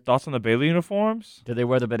factor. Thoughts on the Baylor uniforms? Do they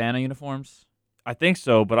wear the banana uniforms? I think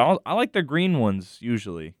so, but I like their green ones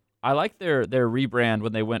usually. I like their rebrand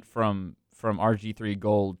when they went from RG3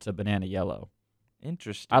 gold to banana yellow.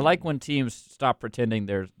 Interesting. I like when teams stop pretending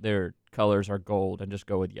their colors are gold and just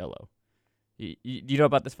go with yellow. Do you know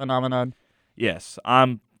about this phenomenon? Yes.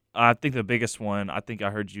 I think the biggest one, I think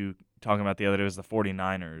I heard you talking about the other day, was the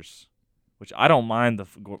 49ers, which I don't mind the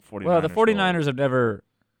 49ers. Well, the 49ers have never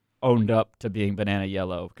owned up to being banana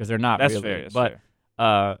yellow because they're not That's really. fair. That's but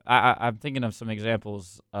fair. I'm thinking of some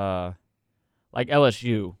examples like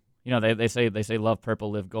LSU. You know, they say love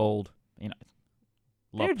purple, live gold. You know,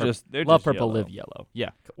 They're love just purple, yellow. live yellow. Yeah,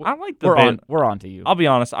 I like we're on to you. I'll be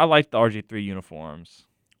honest. I like the RG3 uniforms.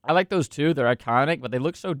 I like those too. They're iconic, but they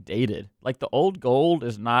look so dated. Like the old gold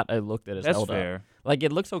is not a look that is That's held fair. up. Like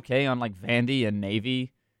it looks okay on like Vandy and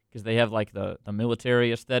Navy because they have like the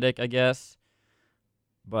military aesthetic, I guess.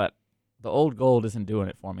 But the old gold isn't doing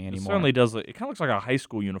it for me anymore. It certainly does. It kind of looks like a high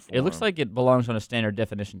school uniform. It looks like it belongs on a standard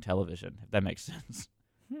definition television, if that makes sense.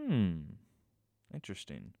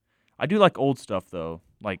 Interesting. I do like old stuff though.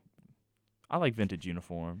 Like I like vintage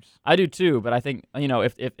uniforms. I do too, but I think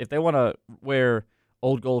if they want to wear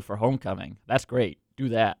old gold for homecoming, that's great. Do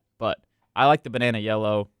that. But I like the banana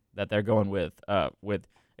yellow that they're going with.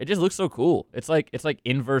 It just looks so cool. It's like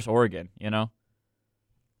inverse Oregon, you know.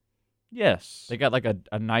 Yes. They got like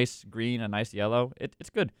a nice green, a nice yellow. It's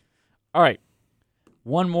good. All right.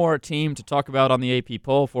 One more team to talk about on the AP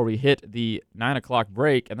poll before we hit the 9 o'clock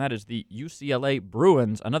break, and that is the UCLA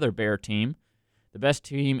Bruins, another Bear team, the best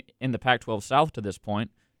team in the Pac-12 South to this point.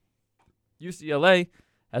 UCLA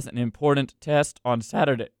has an important test on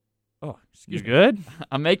Saturday. Oh, excuse You me. good?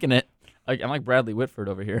 I'm making it. I'm like Bradley Whitford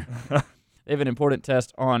over here. They have an important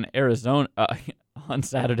test on Arizona on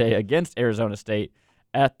Saturday against Arizona State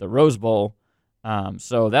at the Rose Bowl.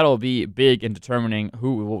 So that'll be big in determining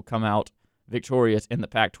who will come out victorious in the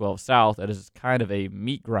Pac-12 South. That is kind of a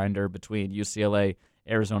meat grinder between UCLA,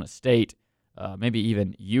 Arizona State, maybe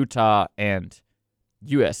even Utah and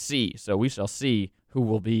USC. So we shall see who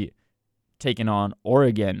will be taking on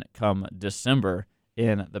Oregon come December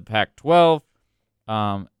in the Pac-12.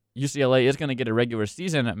 UCLA is going to get a regular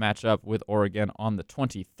season matchup with Oregon on the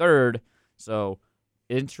 23rd. So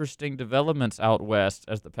interesting developments out west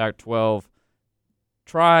as the Pac-12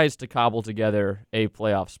 tries to cobble together a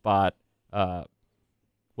playoff spot.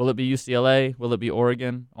 Will it be UCLA? Will it be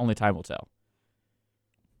Oregon? Only time will tell.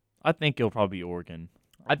 I think it'll probably be Oregon.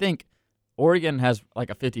 I think Oregon has like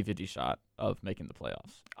a 50-50 shot of making the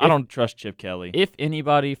playoffs. I don't trust Chip Kelly. If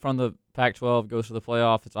anybody from the Pac-12 goes to the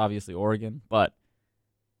playoff, it's obviously Oregon. But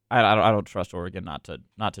I don't trust Oregon not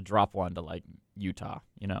to drop one to like Utah.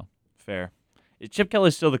 You know. Fair. Chip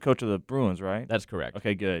Kelly's still the coach of the Bruins, right? That's correct.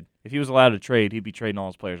 Okay, good. If he was allowed to trade, he'd be trading all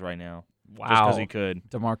his players right now. Wow. Just because he could.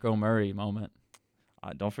 DeMarco Murray moment.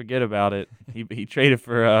 Don't forget about it. He traded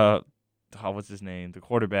for what's his name? The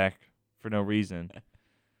quarterback for no reason.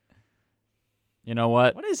 You know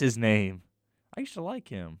what? What is his name? I used to like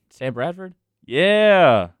him. Sam Bradford?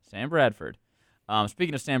 Yeah. Sam Bradford.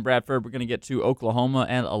 Speaking of Sam Bradford, we're going to get to Oklahoma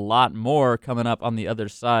and a lot more coming up on the other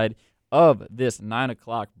side of this 9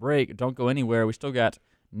 o'clock break. Don't go anywhere. We still got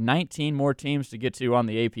 19 more teams to get to on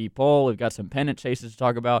the AP poll. We've got some pennant chases to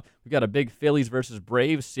talk about. We've got a big Phillies versus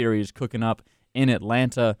Braves series cooking up in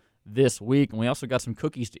Atlanta this week, and we also got some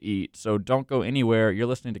cookies to eat. So don't go anywhere. You're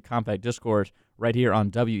listening to Compact Discourse right here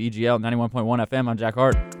on WEGL 91.1 FM. I'm Jack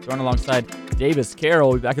Hart, joined alongside Davis Carroll.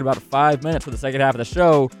 We'll be back in about 5 minutes for the second half of the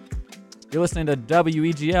show. You're listening to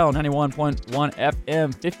WEGL 91.1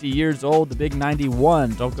 FM, 50 years old, the big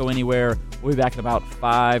 91. Don't go anywhere. We'll be back in about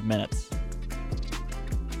 5 minutes.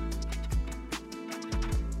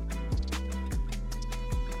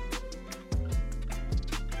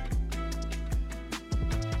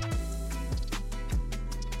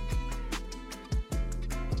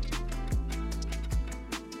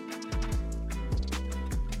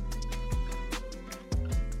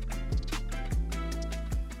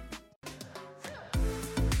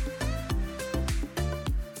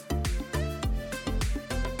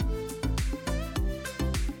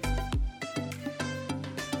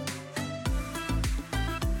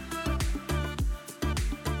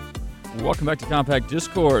 Welcome back to Compact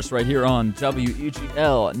Discourse right here on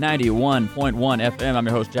WEGL 91.1 FM. I'm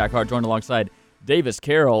your host, Jack Hart, joined alongside Davis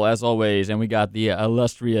Carroll, as always, and we got the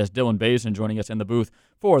illustrious Dylan Basin joining us in the booth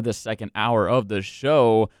for the second hour of the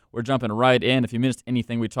show. We're jumping right in. If you missed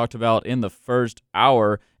anything we talked about in the first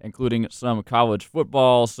hour, including some college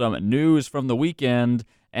football, some news from the weekend,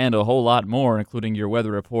 and a whole lot more, including your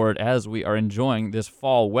weather report as we are enjoying this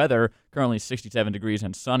fall weather. Currently 67 degrees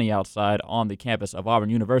and sunny outside on the campus of Auburn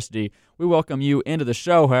University. We welcome you into the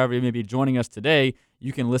show. However you may be joining us today,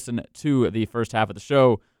 you can listen to the first half of the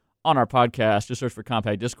show on our podcast. Just search for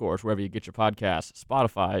Compact Discourse wherever you get your podcasts.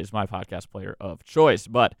 Spotify is my podcast player of choice,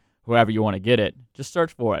 but whoever you want to get it, just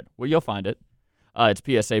search for it. Well, you'll find it. It's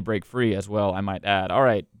PSA break free as well, I might add. All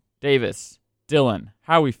right, Davis, Dylan,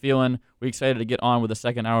 how are we feeling? We excited to get on with the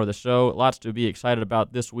second hour of the show. Lots to be excited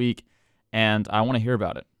about this week, and I want to hear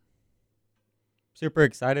about it. Super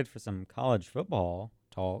excited for some college football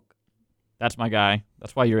talk. That's my guy.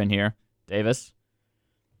 That's why you're in here. Davis?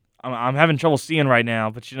 I'm having trouble seeing right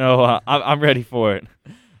now, but I'm ready for it.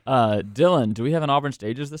 Dylan, do we have an Auburn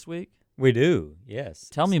Stages this week? We do, yes.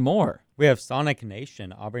 Tell me more. We have Sonic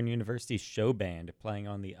Nation, Auburn University's show band, playing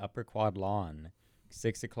on the Upper Quad lawn,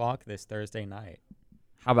 6 o'clock this Thursday night.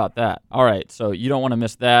 How about that? All right, so you don't want to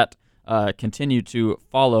miss that. Continue to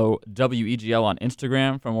follow WEGL on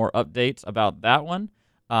Instagram for more updates about that one.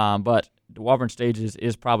 But Auburn Stages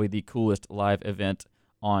is probably the coolest live event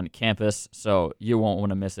on campus, so you won't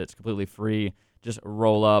want to miss it. It's completely free. Just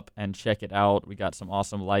roll up and check it out. We got some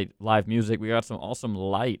awesome live music. We got some awesome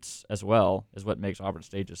lights as well, is what makes Auburn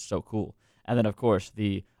Stages so cool. And then, of course,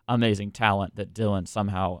 the amazing talent that Dylan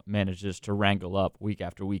somehow manages to wrangle up week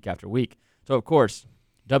after week after week. So, of course,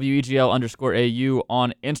 WEGL_AU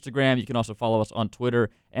on Instagram. You can also follow us on Twitter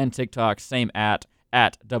and TikTok, same at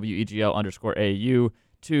WEGL_AU,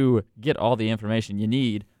 to get all the information you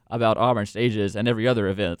need about Auburn Stages and every other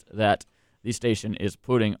event that the station is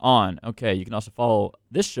putting on. Okay, you can also follow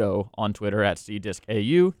this show on Twitter at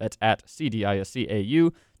CDiscAU. That's at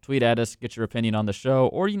CDISCAU. Tweet at us, get your opinion on the show,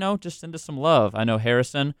 or, just send us some love. I know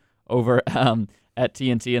Harrison over at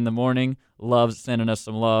TNT in the Morning loves sending us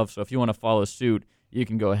some love, so if you want to follow suit, you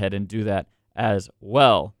can go ahead and do that as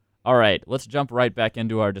well. All right, let's jump right back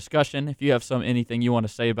into our discussion. If you have anything you want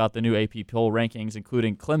to say about the new AP poll rankings,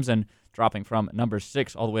 including Clemson dropping from number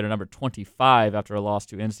 6 all the way to number 25 after a loss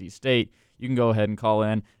to NC State, you can go ahead and call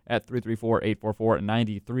in at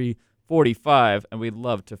 334-844-9345, and we'd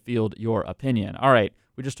love to field your opinion. All right,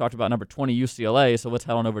 we just talked about number 20 UCLA, so let's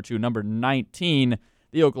head on over to number 19,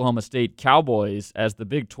 the Oklahoma State Cowboys, as the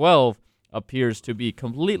Big 12 appears to be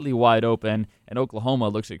completely wide open, and Oklahoma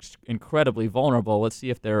looks incredibly vulnerable. Let's see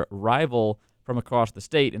if their rival from across the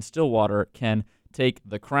state in Stillwater can take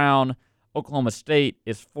the crown. Oklahoma State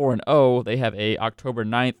is 4-0. They have a October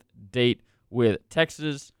 9th date with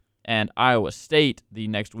Texas and Iowa State the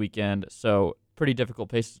next weekend, so pretty difficult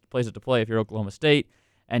places to play if you're Oklahoma State.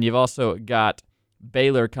 And you've also got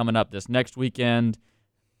Baylor coming up this next weekend.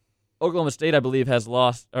 Oklahoma State, I believe, has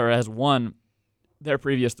won their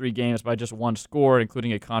previous 3 games by just 1 score,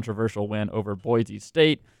 including a controversial win over Boise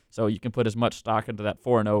State. So you can put as much stock into that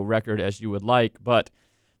 4-0 record as you would like. But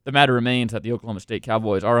the matter remains that the Oklahoma State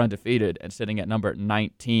Cowboys are undefeated and sitting at number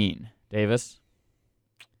 19. Davis?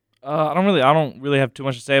 I don't really have too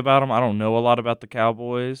much to say about them. I don't know a lot about the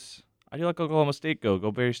Cowboys. I do like Oklahoma State go.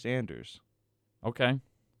 Go Barry Sanders. Okay.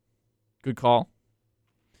 Good call.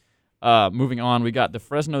 Moving on, we got the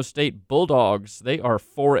Fresno State Bulldogs. They are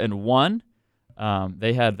 4-1.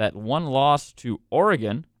 They had that 1 loss to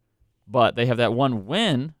Oregon, but they have that 1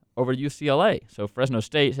 win over UCLA. So Fresno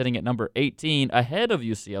State sitting at number 18 ahead of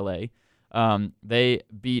UCLA. They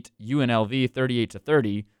beat UNLV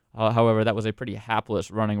 38-30. However, that was a pretty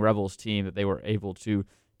hapless running Rebels team that they were able to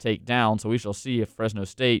take down. So we shall see if Fresno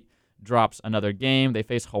State drops another game. They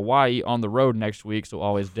face Hawaii on the road next week, so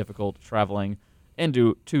always difficult traveling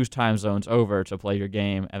into 2 time zones over to play your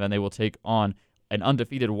game. And then they will take on an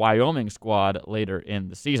undefeated Wyoming squad later in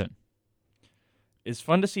the season. It's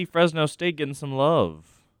fun to see Fresno State getting some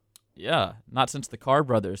love. Yeah, not since the Carr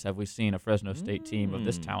brothers have we seen a Fresno State team of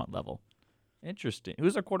this talent level. Interesting.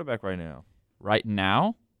 Who's their quarterback right now? Right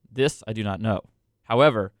now, this I do not know.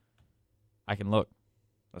 However, I can look.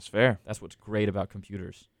 That's fair. That's what's great about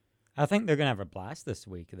computers. I think they're going to have a blast this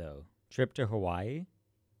week, though. Trip to Hawaii.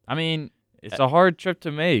 I mean, it's a hard trip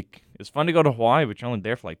to make. It's fun to go to Hawaii, but you're only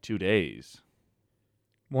there for like 2 days.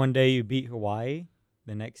 One day you beat Hawaii.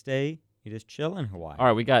 The next day, you just chill in Hawaii. All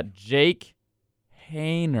right, we got Jake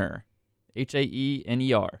Haener.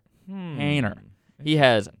 Haener. Haener. He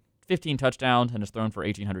has 15 touchdowns and has thrown for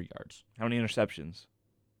 1,800 yards. How many interceptions?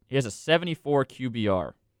 He has a 74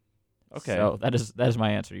 QBR. Okay. So that is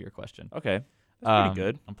my answer to your question. Okay. That's pretty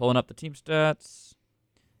good. I'm pulling up the team stats.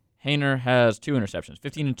 Haener has 2 interceptions,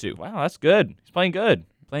 15-2. Wow, that's good. He's playing good.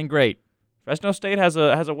 Playing great. Fresno State has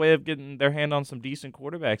a way of getting their hand on some decent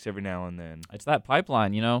quarterbacks every now and then. It's that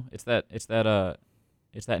pipeline, It's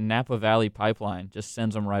that Napa Valley pipeline. Just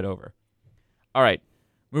sends them right over. All right.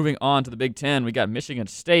 Moving on to the Big Ten, we got Michigan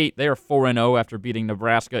State. They are 4-0 after beating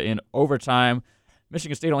Nebraska in overtime.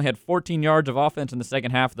 Michigan State only had 14 yards of offense in the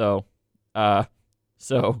second half, though.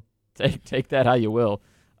 So take that how you will.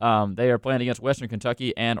 They are playing against Western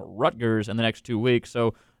Kentucky and Rutgers in the next 2 weeks,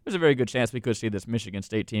 so there's a very good chance we could see this Michigan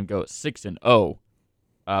State team go 6-0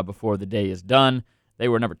 before the day is done. They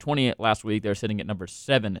were number 20 last week. They're sitting at number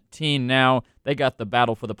 17 now. They got the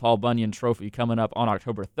battle for the Paul Bunyan Trophy coming up on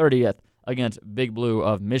October 30th against Big Blue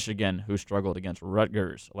of Michigan, who struggled against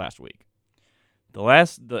Rutgers last week.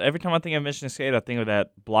 Every time I think of Michigan State, I think of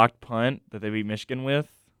that blocked punt that they beat Michigan with.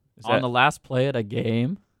 On the last play at a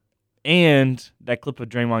game. And that clip of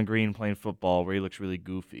Draymond Green playing football where he looks really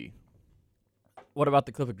goofy. What about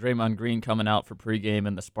the clip of Draymond Green coming out for pregame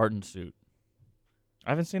in the Spartan suit? I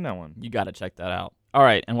haven't seen that one. You got to check that out. All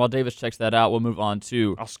right, and while Davis checks that out, we'll move on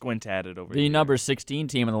to I'll squint at it over the here. number 16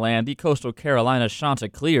 team in the land, the Coastal Carolina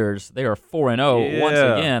Chanticleers. They are 4-0. Once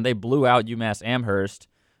again, they blew out UMass Amherst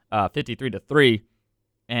 53-3.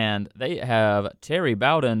 And they have Terry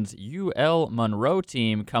Bowden's UL Monroe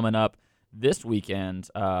team coming up this weekend.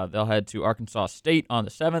 They'll head to Arkansas State on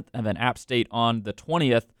the 7th and then App State on the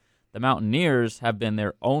 20th. The Mountaineers have been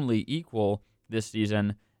their only equal this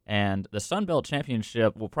season, and the Sun Belt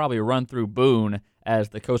Championship will probably run through Boone as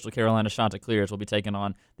the Coastal Carolina Chanticleers will be taking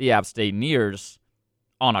on the App State Neers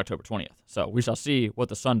on October 20th. So we shall see what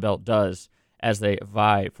the Sun Belt does as they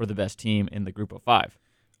vie for the best team in the group of 5.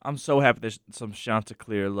 I'm so happy there's some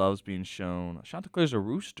Chanticleer loves being shown. Chanticleer's a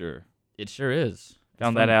rooster. It sure is.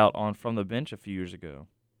 Found that out on From the Bench a few years ago.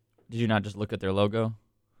 Did you not just look at their logo?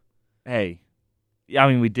 Hey. Yeah, I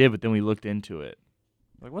mean, we did, but then we looked into it.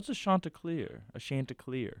 Like, what's a Chanticleer? A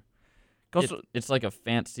Chanticleer. It's like a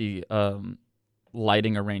fancy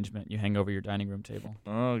lighting arrangement you hang over your dining room table.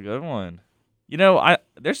 Oh, good one. You know,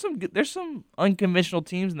 there's some unconventional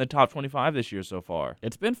teams in the top 25 this year so far.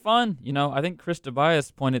 It's been fun. You know, I think Chris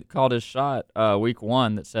Tobias called his shot week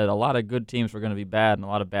 1 that said a lot of good teams were going to be bad and a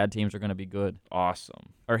lot of bad teams are going to be good.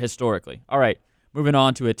 Awesome. Or historically. All right, moving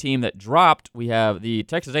on to a team that dropped. We have the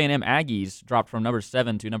Texas A&M Aggies dropped from number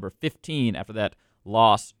 7 to number 15 after that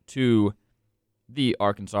loss to the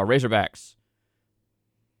Arkansas Razorbacks.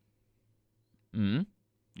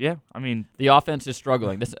 Yeah, I mean, the offense is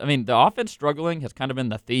struggling. The offense struggling has kind of been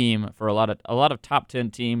the theme for a lot of top 10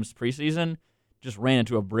 teams preseason. Just ran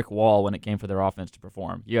into a brick wall when it came for their offense to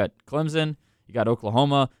perform. You got Clemson, you got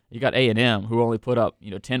Oklahoma, you got A&M, who only put up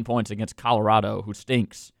 10 points against Colorado, who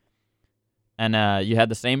stinks. And you had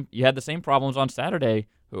the same problems on Saturday.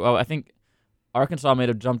 I think Arkansas may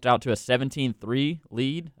have jumped out to a 17-3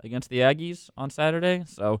 lead against the Aggies on Saturday.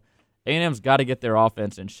 So A&M's got to get their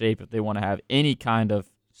offense in shape if they want to have any kind of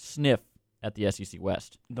sniff at the SEC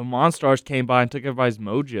West. The Monstars came by and took everybody's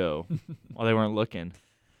mojo while they weren't looking.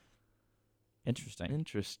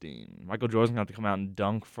 Interesting. Michael Jordan's going to have to come out and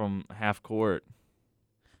dunk from half court.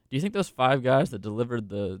 Do you think those 5 guys that delivered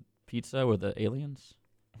the pizza were the aliens?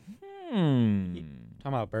 Talking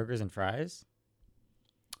about burgers and fries?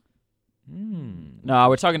 No,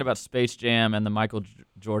 we're talking about Space Jam and the Michael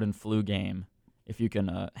Jordan flu game. If you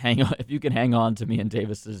can hang on to me and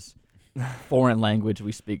Davis's foreign language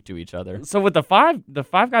we speak to each other. So with the five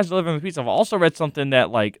guys delivering the pizza, I've also read something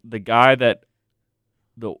that like the guy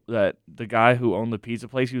who owned the pizza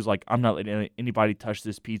place, he was like, I'm not letting anybody touch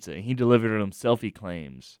this pizza. And he delivered it himself, he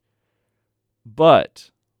claims.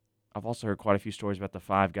 But I've also heard quite a few stories about the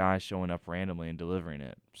 5 guys showing up randomly and delivering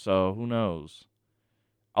it. So who knows?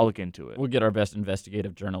 I'll look into it. We'll get our best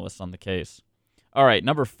investigative journalists on the case. All right,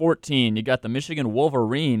 number 14, you got the Michigan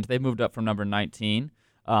Wolverines. They moved up from number 19.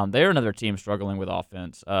 They're another team struggling with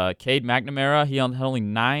offense. Cade McNamara, he had only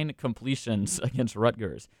 9 completions against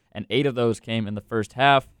Rutgers, and 8 of those came in the first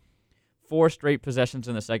half. 4 straight possessions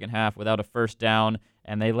in the second half without a first down,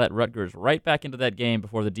 and they let Rutgers right back into that game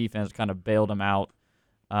before the defense kind of bailed them out.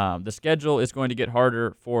 The schedule is going to get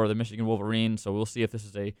harder for the Michigan Wolverines, so we'll see if this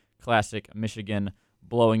is a classic Michigan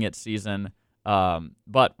blowing it season.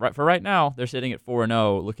 But for right now, they're sitting at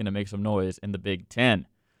 4-0, looking to make some noise in the Big Ten.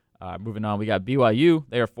 Moving on, we got BYU.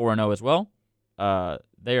 They are 4-0 as well.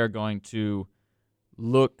 They are going to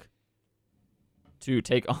look to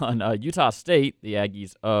take on Utah State, the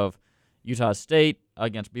Aggies of Utah State,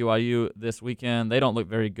 against BYU this weekend. They don't look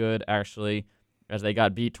very good, actually, as they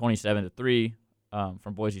got beat 27-3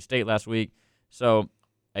 from Boise State last week. So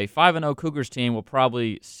a 5-0 Cougars team will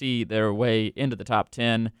probably see their way into the top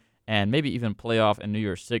 10 and maybe even playoff and New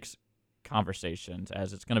Year's Six conversations,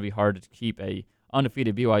 as it's going to be hard to keep a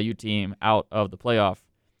undefeated BYU team out of the playoff,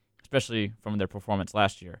 especially from their performance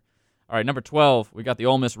last year. All right, number 12, we got the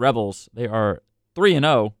Ole Miss Rebels. They are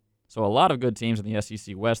 3-0, so a lot of good teams in the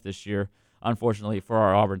SEC West this year, unfortunately for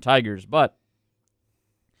our Auburn Tigers. But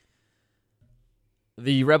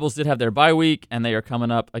the Rebels did have their bye week, and they are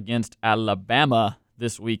coming up against Alabama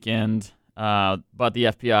this weekend. but the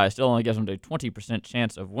FPI still only gives them a 20%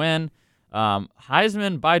 chance of win.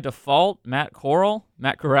 Heisman by default, Matt Corral.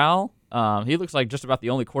 He looks like just about the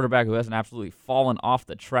only quarterback who hasn't absolutely fallen off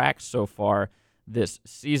the track so far this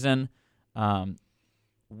season.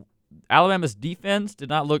 Alabama's defense did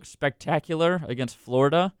not look spectacular against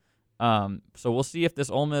Florida. So we'll see if this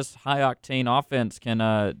Ole Miss high-octane offense can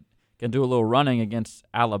do a little running against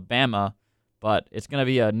Alabama. But it's going to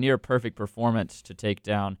be a near-perfect performance to take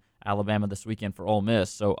down Alabama this weekend for Ole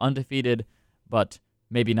Miss. So undefeated, but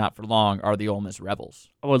maybe not for long, are the Ole Miss Rebels.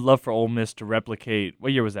 I would love for Ole Miss to replicate.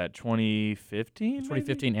 What year was that? 2015?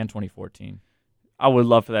 2015 and 2014. I would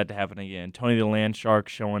love for that to happen again. Tony the Land Shark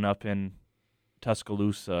showing up in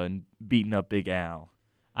Tuscaloosa and beating up Big Al.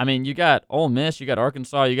 I mean, you got Ole Miss, you got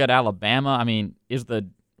Arkansas, you got Alabama. I mean, is the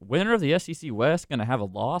winner of the SEC West going to have a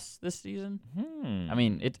loss this season? I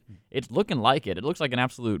mean, it's looking like it. It looks like an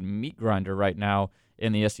absolute meat grinder right now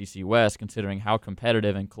in the SEC West, considering how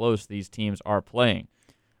competitive and close these teams are playing.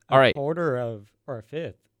 All right. A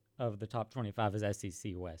fifth of the top 25 is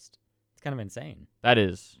SEC West. It's kind of insane. That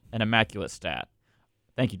is an immaculate stat.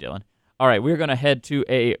 Thank you, Dylan. All right, we're going to head to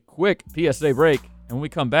a quick PSA break, and when we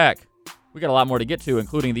come back, we got a lot more to get to,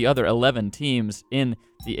 including the other 11 teams in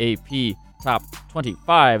the AP Top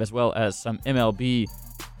 25, as well as some MLB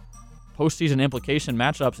postseason implication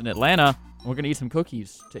matchups in Atlanta. And we're going to eat some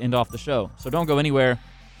cookies to end off the show. So don't go anywhere.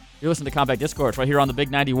 You're listening to Compact Discourse right here on the Big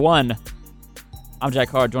 91. I'm Jack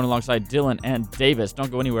Hard, joined alongside Dylan and Davis.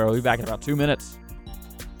 Don't go anywhere. We'll be back in about 2 minutes.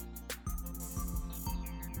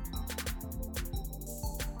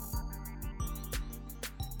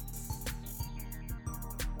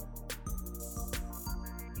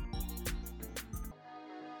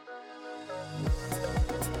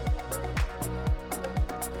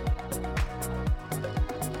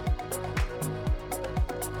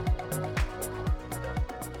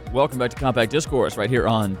 Welcome back to Compact Discourse right here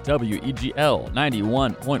on WEGL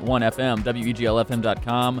 91.1 FM,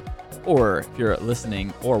 WEGLFM.com, or if you're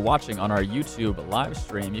listening or watching on our YouTube live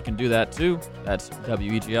stream, you can do that too. That's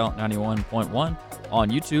WEGL 91.1 on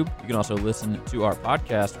YouTube. You can also listen to our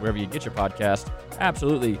podcast wherever you get your podcast,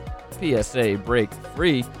 absolutely PSA break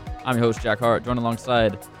free. I'm your host, Jack Hart, joined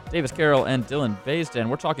alongside Davis Carroll and Dylan Baisden.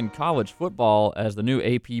 We're talking college football as the new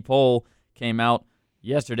AP poll came out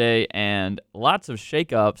yesterday, and lots of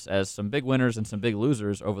shakeups as some big winners and some big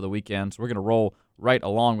losers over the weekend. So we're going to roll right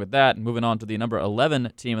along with that. And moving on to the number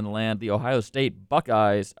 11 team in the land, the Ohio State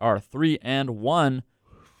Buckeyes are 3-1.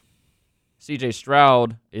 C.J.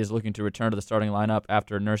 Stroud is looking to return to the starting lineup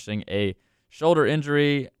after nursing a shoulder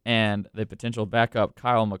injury, and the potential backup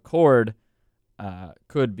Kyle McCord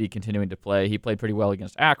could be continuing to play. He played pretty well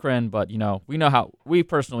against Akron, but we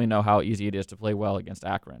personally know how easy it is to play well against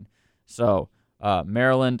Akron. So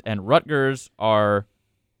Maryland and Rutgers are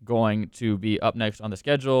going to be up next on the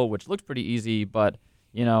schedule, which looks pretty easy, but,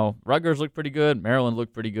 Rutgers looked pretty good, Maryland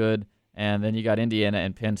looked pretty good, and then you got Indiana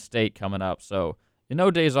and Penn State coming up. So, no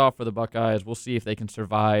days off for the Buckeyes. We'll see if they can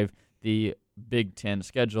survive the Big Ten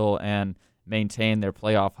schedule and maintain their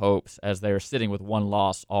playoff hopes as they're sitting with one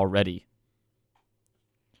loss already.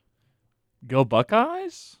 Go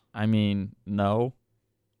Buckeyes? I mean, no.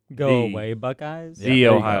 Go away, Buckeyes? The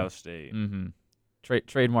Ohio State. Mm-hmm.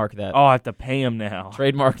 Trademark that. Oh, I have to pay him now.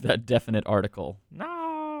 Trademark that definite article.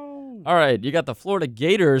 No. All right, you got the Florida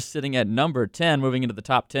Gators sitting at number 10, moving into the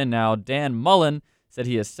top 10 now. Dan Mullen said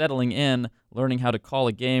he is settling in, learning how to call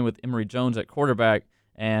a game with Emory Jones at quarterback,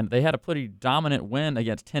 and they had a pretty dominant win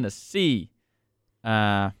against Tennessee.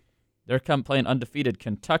 They're playing undefeated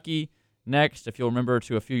Kentucky next. If you'll remember,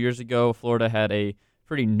 a few years ago, Florida had a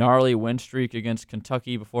pretty gnarly win streak against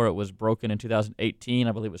Kentucky before it was broken in 2018.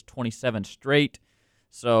 I believe it was 27 straight.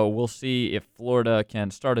 So we'll see if Florida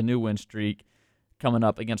can start a new win streak coming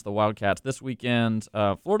up against the Wildcats this weekend.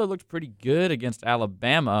 Florida looked pretty good against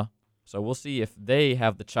Alabama, so we'll see if they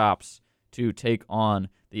have the chops to take on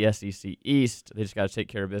the SEC East. They just got to take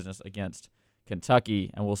care of business against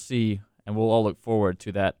Kentucky, and we'll see, and we'll all look forward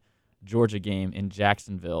to that Georgia game in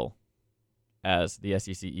Jacksonville as the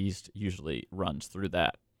SEC East usually runs through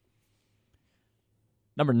that.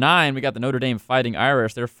 Number 9, we got the Notre Dame Fighting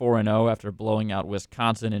Irish. They're 4-0 after blowing out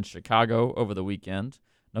Wisconsin and Chicago over the weekend.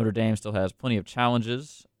 Notre Dame still has plenty of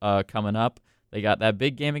challenges coming up. They got that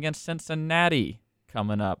big game against Cincinnati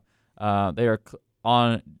coming up. They are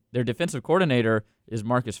on their defensive coordinator is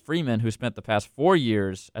Marcus Freeman, who spent the past 4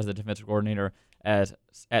 years as the defensive coordinator at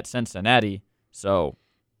Cincinnati. So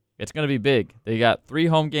it's going to be big. They got 3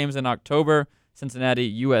 home games in October: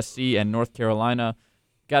 Cincinnati, USC, and North Carolina.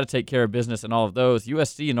 Got to take care of business in all of those.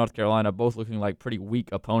 USC and North Carolina both looking like pretty weak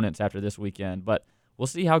opponents after this weekend, but we'll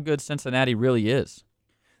see how good Cincinnati really is.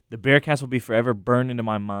 The Bearcats will be forever burned into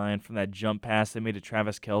my mind from that jump pass they made to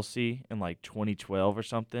Travis Kelce in like 2012 or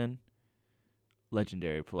something.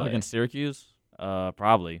 Legendary play. Against Syracuse?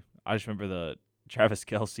 Probably. I just remember the Travis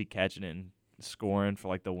Kelce catching it and scoring for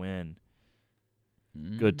like the win.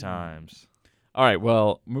 Good times. All right,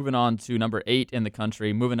 well, moving on to number 8 in the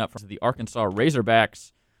country, moving up to the Arkansas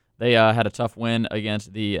Razorbacks. They had a tough win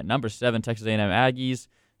against the number 7 Texas A&M Aggies,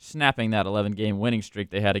 snapping that 11-game winning streak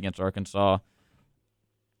they had against Arkansas.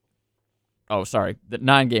 Oh, sorry, the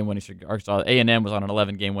 9-game winning streak. Arkansas A&M was on an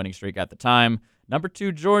 11-game winning streak at the time. Number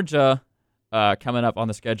 2 Georgia coming up on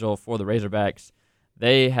the schedule for the Razorbacks.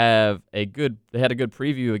 They had a good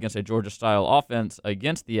preview against a Georgia-style offense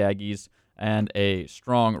against the Aggies, and a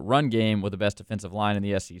strong run game with the best defensive line in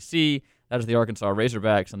the SEC. That is the Arkansas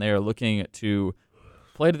Razorbacks, and they are looking to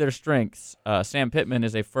play to their strengths. Sam Pittman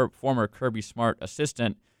is a former Kirby Smart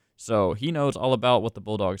assistant, so he knows all about what the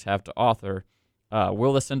Bulldogs have to offer.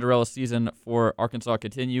 Will the Cinderella season for Arkansas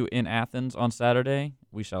continue in Athens on Saturday?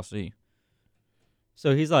 We shall see.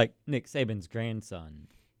 So he's like Nick Saban's grandson.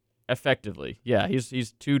 Effectively, yeah.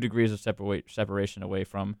 He's 2 degrees of separation away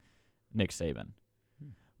from Nick Saban.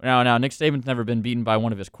 Now, Nick Saban's never been beaten by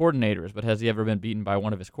one of his coordinators, but has he ever been beaten by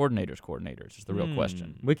one of his coordinators? Is the real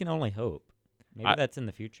question. We can only hope. Maybe that's in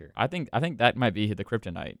the future. I think that might be the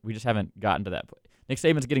kryptonite. We just haven't gotten to that point. Nick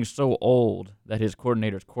Saban's getting so old that his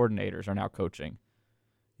coordinators are now coaching.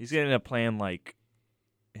 He's going to end up playing like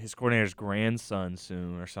his coordinator's grandson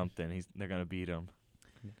soon or something. They're going to beat him.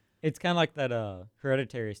 It's kind of like that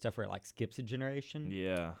hereditary stuff where it like skips a generation.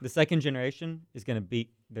 Yeah. The second generation is going to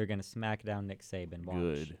they're going to smack down Nick Saban. Watch.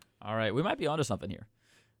 Good. All right, we might be onto something here.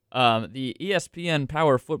 The ESPN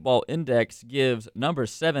Power Football Index gives number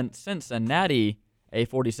 7 Cincinnati a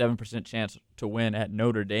 47% chance to win at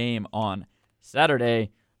Notre Dame on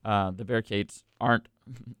Saturday. The Bearcats aren't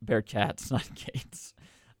Bearcats, not Gates.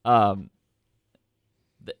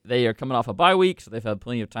 They are coming off a bye week, so they've had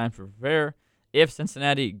plenty of time to prepare. If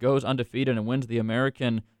Cincinnati goes undefeated and wins the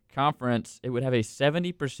American Conference, it would have a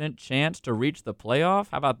 70% chance to reach the playoff.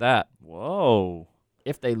 How about that? Whoa.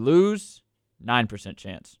 If they lose, 9%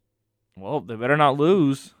 chance. Well, they better not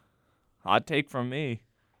lose. Hot take from me.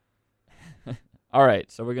 All right,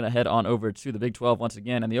 so we're going to head on over to the Big 12 once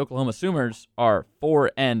again, and the Oklahoma Sooners are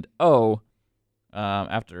 4-0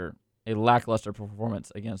 after a lackluster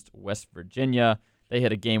performance against West Virginia. They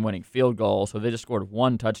hit a game-winning field goal, so they just scored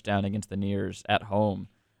 1 touchdown against the Nears at home.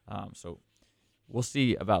 So we'll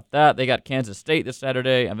see about that. They got Kansas State this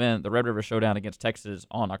Saturday, and then the Red River Showdown against Texas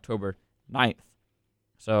on October 9th.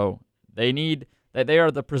 So they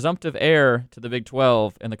are the presumptive heir to the Big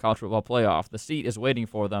 12 in the college football playoff. The seat is waiting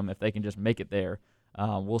for them if they can just make it there.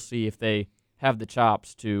 We'll see if they have the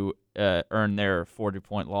chops to earn their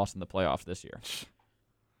 40-point loss in the playoffs this year.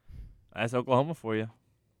 That's Oklahoma for you.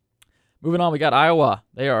 Moving on, we got Iowa.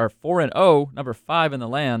 They are 4-0, number 5 in the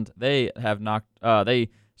land. They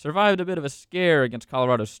survived a bit of a scare against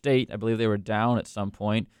Colorado State. I believe they were down at some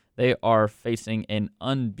point. They are facing an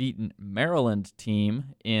unbeaten Maryland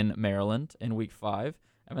team in Maryland in Week 5.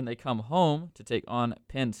 And then they come home to take on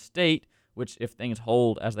Penn State, which, if things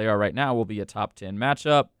hold as they are right now, will be a top 10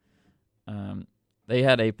 matchup. They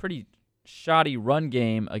had a pretty shoddy run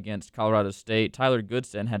game against Colorado State. Tyler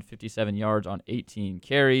Goodson had 57 yards on 18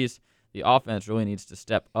 carries. The offense really needs to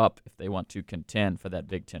step up if they want to contend for that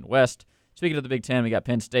Big Ten West. Speaking of the Big Ten, we got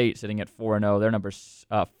Penn State sitting at 4-0. They're number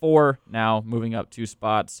 4 now, moving up 2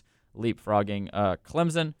 spots, leapfrogging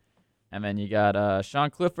Clemson. And then you got Sean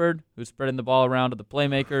Clifford, who's spreading the ball around to the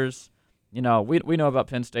playmakers. You know, we know about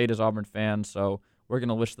Penn State as Auburn fans, so we're going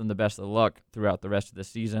to wish them the best of luck throughout the rest of the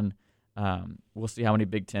season. We'll see how many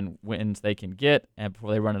Big Ten wins they can get and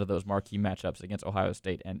before they run into those marquee matchups against Ohio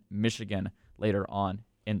State and Michigan later on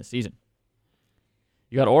in the season.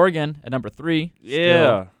 You got Oregon at number 3.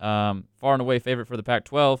 Yeah. Still, far and away favorite for the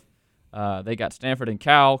Pac-12. They got Stanford and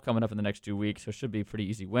Cal coming up in the next 2 weeks, so it should be pretty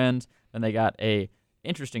easy wins. Then they got a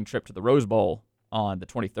interesting trip to the Rose Bowl on the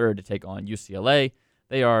 23rd to take on UCLA.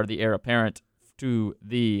 They are the heir apparent to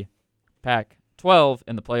the Pac-12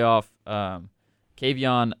 in the playoff.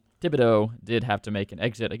 Kayvon Thibodeau did have to make an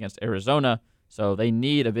exit against Arizona, so they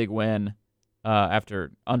need a big win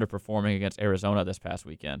after underperforming against Arizona this past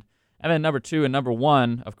weekend. And then number 2 and number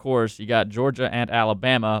 1, of course, you got Georgia and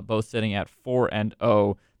Alabama, both sitting at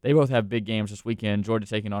 4-0. They both have big games this weekend. Georgia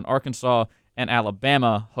taking on Arkansas, and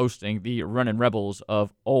Alabama hosting the Runnin' Rebels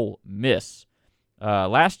of Ole Miss.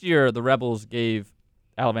 Last year, the Rebels gave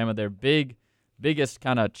Alabama their biggest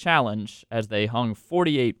kind of challenge as they hung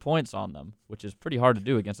 48 points on them, which is pretty hard to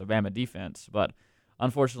do against a Bama defense. But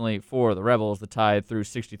unfortunately for the Rebels, the Tide threw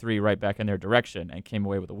 63 right back in their direction and came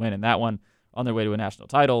away with a win in that one. on their way to a national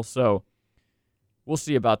title. So we'll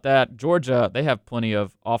see about that. Georgia, they have plenty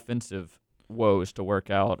of offensive woes to work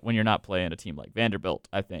out when you're not playing a team like Vanderbilt,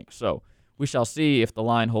 I think. So we shall see if the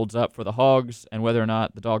line holds up for the Hogs and whether or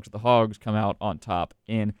not the Dogs of the Hogs come out on top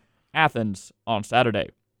in Athens on Saturday.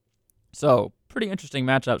 So pretty interesting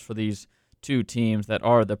matchups for these two teams that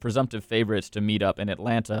are the presumptive favorites to meet up in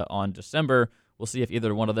Atlanta on December. We'll see if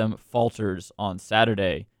either one of them falters on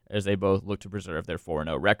Saturday as they both look to preserve their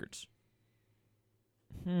 4-0 records.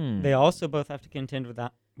 They also both have to contend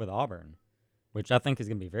with Auburn, which I think is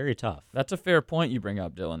going to be very tough. That's a fair point you bring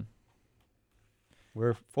up, Dylan.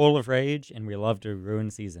 We're full of rage, and we love to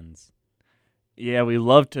ruin seasons. Yeah, we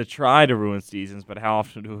love to try to ruin seasons, but how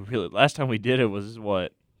often do we really? Last time we did it was,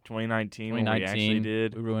 2019 when we actually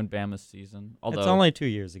did? We ruined Bama's season. Although, it's only 2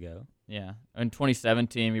 years ago. Yeah. In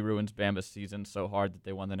 2017, we ruined Bama's season so hard that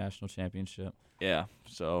they won the national championship. Yeah,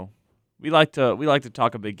 so we like to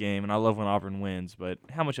talk a big game, and I love when Auburn wins, but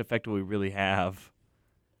how much effect do we really have?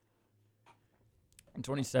 In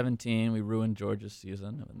 2017, we ruined Georgia's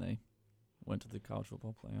season when they went to the college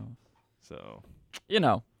football playoff. So,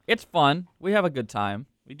 it's fun. We have a good time.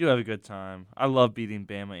 We do have a good time. I love beating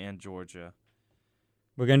Bama and Georgia.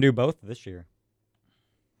 We're going to do both this year.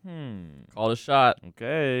 Call it a shot.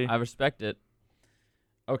 Okay. I respect it.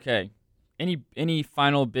 Okay. Any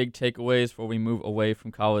final big takeaways before we move away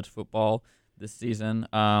from college football this season?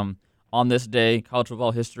 On this day, college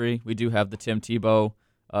football history, we do have the Tim Tebow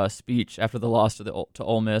speech after the loss to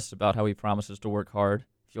Ole Miss about how he promises to work hard.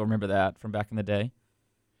 If you'll remember that from back in the day.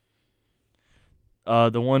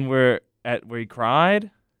 The one where he cried?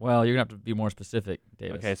 Well, you're going to have to be more specific,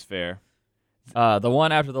 Davis. Okay, it's fair. The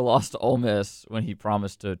one after the loss to Ole Miss when he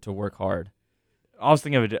promised to work hard. I was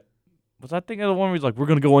thinking of it. Was I thinking of the one where he's like, we're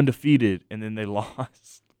going to go undefeated, and then they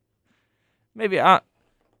lost? Maybe at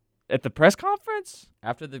the press conference?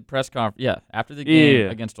 After the press conference, yeah, after the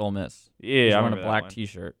game against Ole Miss. Yeah, he's I wearing remember a black that one.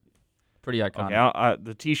 T-shirt. Pretty iconic. Okay,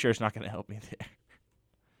 the T-shirt's not going to help me there.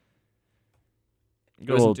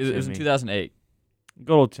 It was in 2008.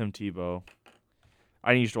 Good old Tim Tebow.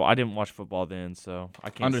 I didn't watch football then, so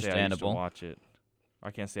I can't say I used to watch it.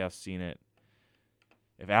 I can't say I've seen it.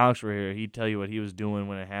 If Alex were here, he'd tell you what he was doing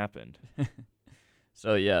when it happened.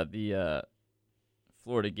 So, yeah, the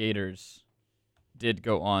Florida Gators did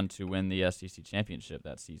go on to win the SEC championship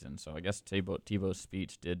that season. So I guess Tebow's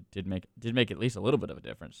speech did make at least a little bit of a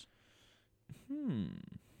difference.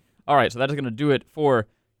 All right, so that is going to do it for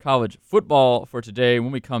college football for today.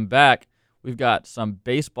 When we come back, we've got some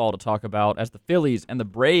baseball to talk about as the Phillies and the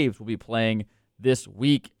Braves will be playing this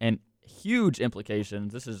week, and huge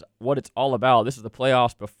implications. This is what it's all about. This is the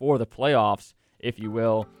playoffs before the playoffs, if you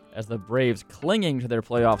will, as the Braves clinging to their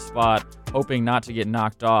playoff spot, hoping not to get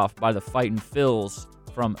knocked off by the Fightin' Phils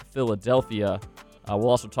from Philadelphia. We'll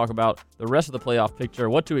also talk about the rest of the playoff picture,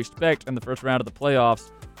 what to expect in the first round of the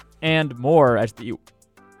playoffs, and more as the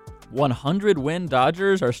 100-win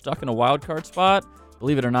Dodgers are stuck in a wild card spot.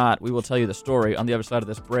 Believe it or not, we will tell you the story on the other side of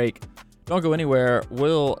this break. Don't go anywhere.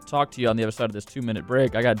 We'll talk to you on the other side of this 2-minute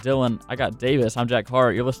break. I got Dylan. I got Davis. I'm Jack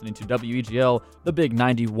Hart. You're listening to WEGL, the Big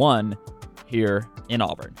 91 here in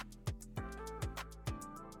Auburn.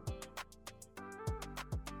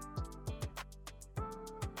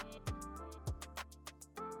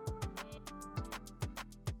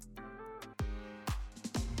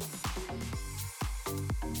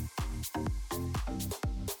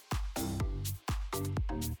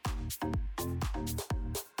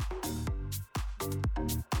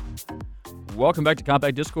 Welcome back to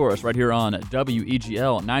Compact Discourse right here on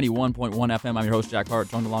WEGL 91.1 FM. I'm your host, Jack Hart,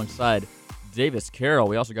 joined alongside Davis Carroll.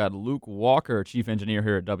 We also got Luke Walker, chief engineer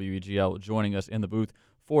here at WEGL, joining us in the booth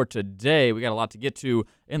for today. We got a lot to get to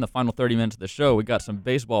in the final 30 minutes of the show. We got some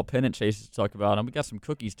baseball pennant chases to talk about, and we got some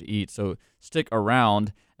cookies to eat, so stick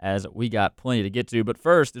around as we got plenty to get to. But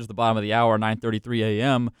first, this is the bottom of the hour, 9:33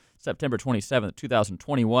 a.m., September 27th,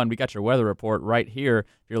 2021. We got your weather report right here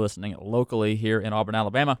if you're listening locally here in Auburn,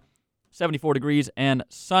 Alabama. 74 degrees and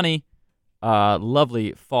sunny.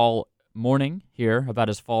 Lovely fall morning here, about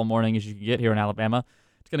as fall morning as you can get here in Alabama.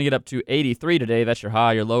 It's going to get up to 83 today. That's your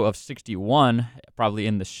high. Your low of 61, probably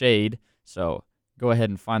in the shade. So go ahead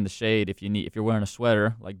and find the shade if you're wearing a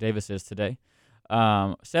sweater like Davis is today.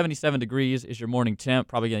 77 degrees is your morning temp.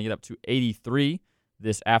 Probably going to get up to 83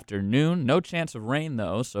 this afternoon. No chance of rain,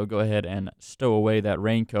 though, so go ahead and stow away that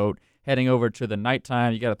raincoat. Heading over to the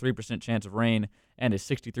nighttime, you got a 3% chance of rain and a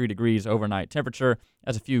 63 degrees overnight temperature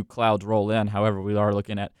as a few clouds roll in. However, we are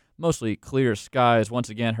looking at mostly clear skies. Once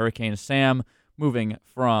again, Hurricane Sam moving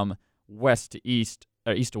from east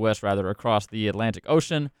to west, across the Atlantic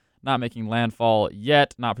Ocean. not making landfall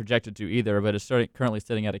yet, not projected to either, but is currently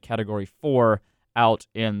sitting at a Category 4 out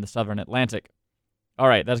in the southern Atlantic. All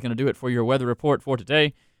right, that's going to do it for your weather report for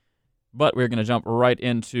today, but we're going to jump right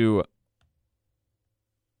into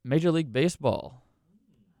Major League Baseball.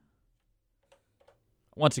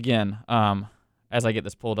 Once again, as I get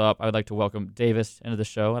this pulled up, I would like to welcome Davis into the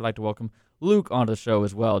show. I'd like to welcome Luke onto the show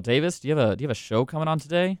as well. Davis, do you have a show coming on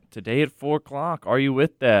today? Today at 4 o'clock. Are you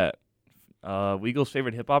with that? Weagle's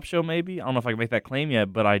favorite hip-hop show, maybe? I don't know if I can make that claim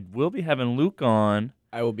yet, but I will be having Luke on.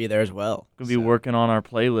 I will be there as well. Going to be working on our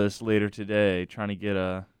playlist later today, trying to get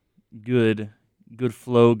a good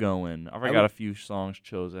flow going. I've already got a few songs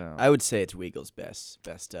chose out. I would say it's Weagle's best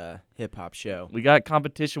hip-hop show. We got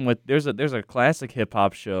competition with, there's a classic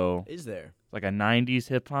hip-hop show. Is there? Like a 90s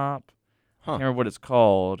hip-hop. Huh. I can't remember what it's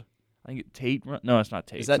called. I think Tate. No, it's not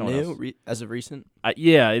Tate. Is that Someone new else. as of recent?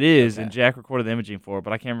 Yeah, it is. Okay. And Jack recorded the imaging for it,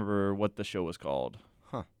 but I can't remember what the show was called.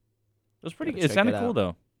 Huh. It was pretty. Gotta It check sounded it cool out.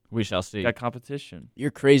 though. We shall see. Got competition.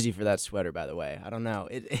 You're crazy for that sweater, by the way. I don't know.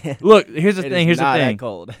 Look, here's the It thing. is Here's not the thing. that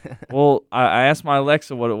cold. Well, I asked my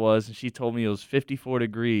Alexa what it was, and she told me it was 54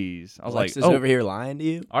 degrees. I was Alexa's like, "Oh, over here lying to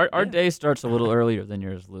you. Our day starts a little earlier than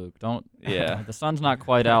yours, Luke. Don't. Yeah. The sun's not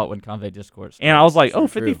quite out when Convey Discourse starts. And I was like, So "Oh,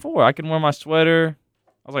 true. 54. I can wear my sweater."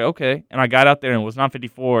 I was like, "Okay." And I got out there, and it was not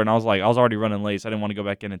 54. And I was like, I was already running late, so I didn't want to go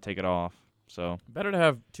back in and take it off. So Better to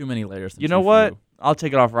have too many layers than you know too what? few. I'll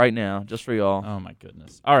take it off right now, just for y'all. Oh, my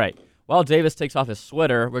goodness. All right. While Davis takes off his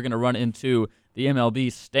sweater, we're going to run into the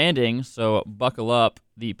MLB standings, so buckle up.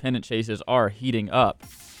 The pennant chases are heating up.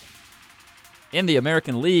 In the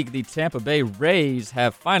American League, the Tampa Bay Rays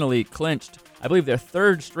have finally clinched, I believe, their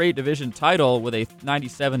third straight division title with a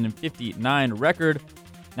 97-59 record.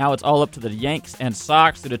 Now it's all up to the Yanks and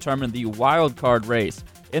Sox to determine the wild card race.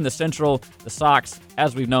 In the Central, the Sox,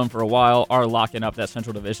 as we've known for a while, are locking up that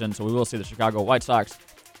Central division, so we will see the Chicago White Sox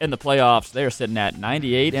in the playoffs. They're sitting at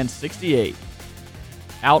 98-68.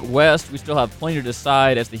 Out west, we still have plenty to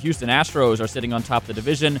decide as the Houston Astros are sitting on top of the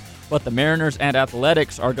division, but the Mariners and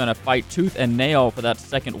Athletics are going to fight tooth and nail for that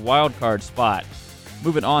second wild card spot.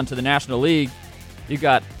 Moving on to the National League, you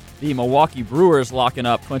got the Milwaukee Brewers locking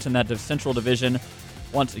up, clinching that Central division.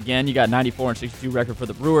 Once again, you got 94-62 record for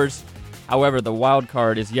the Brewers. However, the wild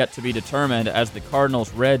card is yet to be determined as the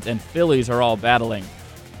Cardinals, Reds, and Phillies are all battling.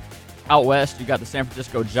 Out west, you got the San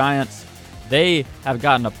Francisco Giants. They have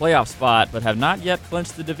gotten a playoff spot, but have not yet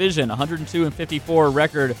clinched the division. 102-54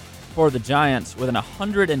 record for the Giants, with an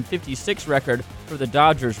 156 record for the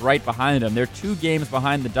Dodgers right behind them. They're 2 games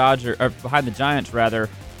behind the Giants, rather.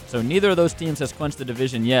 So neither of those teams has clinched the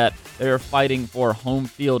division yet. They are fighting for home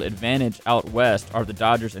field advantage out west, are the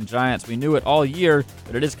Dodgers and Giants. We knew it all year,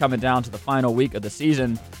 but it is coming down to the final week of the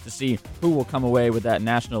season to see who will come away with that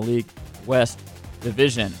National League West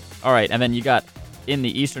division. All right, and then you got in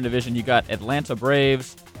the Eastern Division, you got Atlanta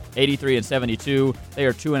Braves, 83-72. They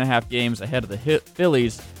are 2.5 games ahead of the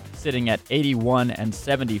Phillies, sitting at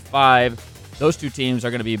 81-75. Those two teams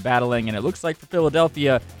are going to be battling, and it looks like for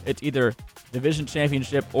Philadelphia, it's either division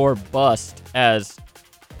championship or bust, as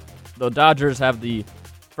the Dodgers have the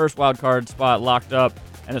first wild card spot locked up,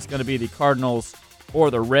 and it's going to be the Cardinals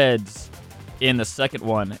or the Reds in the second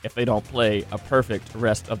one if they don't play a perfect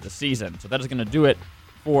rest of the season. So that is going to do it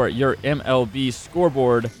for your MLB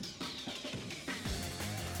scoreboard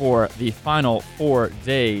for the final 4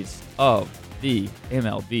 days of the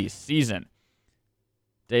MLB season.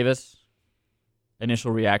 Davis,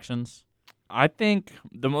 initial reactions? I think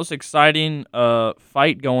the most exciting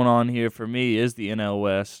fight going on here for me is the NL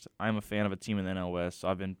West. I'm a fan of a team in the NL West, so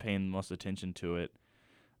I've been paying the most attention to it.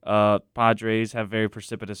 Padres have very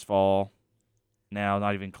precipitous fall. Now,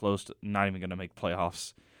 not even close to, not even going to make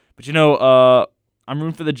playoffs. But, I'm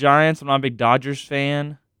rooting for the Giants. I'm not a big Dodgers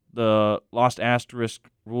fan. The lost asterisk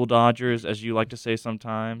rule Dodgers, as you like to say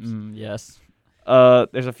sometimes. Yes.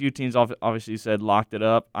 There's a few teams obviously said locked it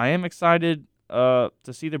up. I am excited to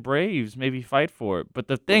see the Braves maybe fight for it. But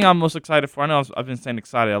the thing I'm most excited for, I know I've been saying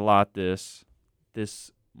excited a lot this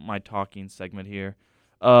my talking segment here,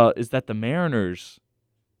 is that the Mariners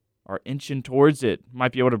are inching towards it.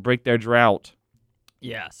 Might be able to break their drought.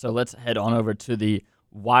 Yeah, so let's head on over to the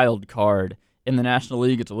wild card. In the National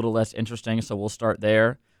League, it's a little less interesting, so we'll start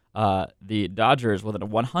there. The Dodgers with a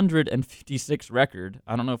 156 record.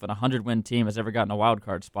 I don't know if a 100-win team has ever gotten a wild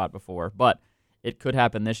card spot before, but it could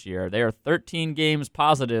happen this year. They are 13 games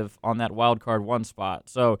positive on that wild card 1 spot.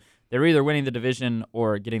 So they're either winning the division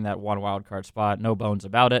or getting that 1 wild card spot. No bones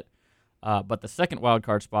about it. But the second wild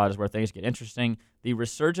card spot is where things get interesting. The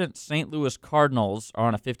resurgent St. Louis Cardinals are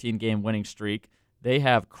on a 15-game winning streak. They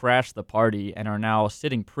have crashed the party and are now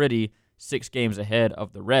sitting pretty 6 games ahead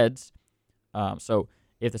of the Reds. So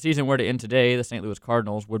If the season were to end today, the St. Louis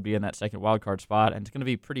Cardinals would be in that second wildcard spot, and it's going to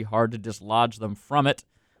be pretty hard to dislodge them from it.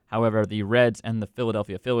 However, the Reds and the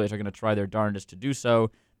Philadelphia Phillies are going to try their darndest to do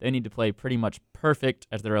so. They need to play pretty much perfect,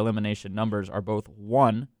 as their elimination numbers are both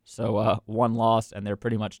 1, so 1 loss, and they're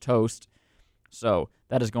pretty much toast. So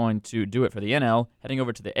that is going to do it for the NL. Heading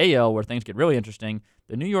over to the AL, where things get really interesting,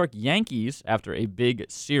 the New York Yankees, after a big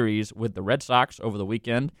series with the Red Sox over the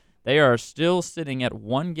weekend, they are still sitting at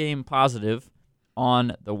 1 game positive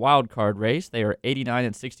on the wild card race. They are 89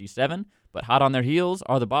 and 67, but hot on their heels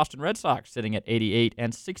are the Boston Red Sox, sitting at 88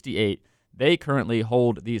 and 68. They currently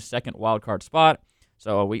hold the second wild card spot.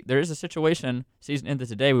 So there is a situation, season ended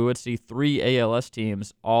today, we would see 3 ALS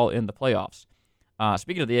teams all in the playoffs.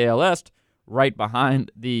 Speaking of the ALS, right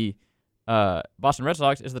behind the Boston Red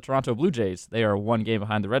Sox is the Toronto Blue Jays. They are 1 game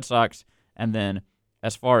behind the Red Sox. And then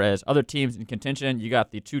as far as other teams in contention, you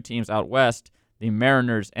got the 2 teams out west. The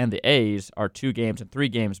Mariners and the A's are 2 games and 3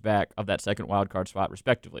 games back of that second wildcard spot,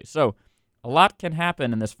 respectively. So a lot can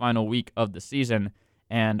happen in this final week of the season,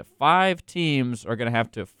 and 5 teams are going to have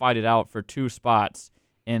to fight it out for 2 spots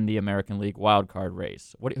in the American League wildcard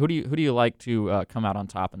race. Who do you like to come out on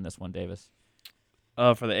top in this one, Davis?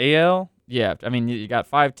 For the AL? Yeah, I mean, you got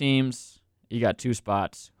 5 teams, you got 2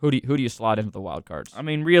 spots. Who do you slot into the wild cards? I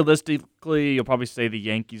mean, realistically, you'll probably say the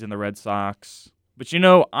Yankees and the Red Sox. But,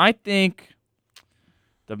 I think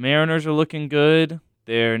the Mariners are looking good.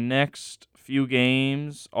 Their next few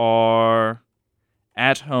games are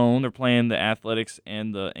at home. They're playing the Athletics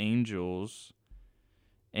and the Angels.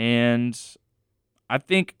 And I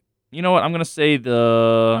think, you know what, I'm going to say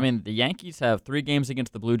the Yankees have 3 games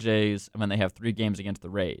against the Blue Jays, and then they have 3 games against the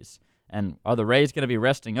Rays. And are the Rays going to be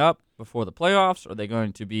resting up before the playoffs, or are they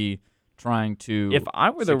going to be trying to if I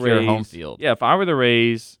were the secure Rays, home field? Yeah, if I were the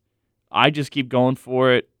Rays, I just keep going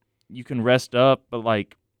for it. You can rest up, but,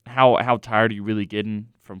 how tired are you really getting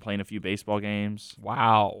from playing a few baseball games?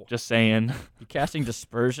 Wow. Just saying. You're casting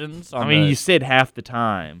dispersions on you sit half the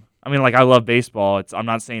time. I love baseball. I'm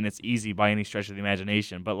not saying it's easy by any stretch of the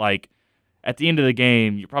imagination, but, at the end of the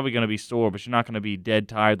game, you're probably going to be sore, but you're not going to be dead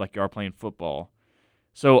tired like you are playing football.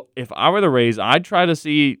 So if I were the Rays, I'd try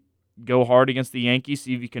to go hard against the Yankees,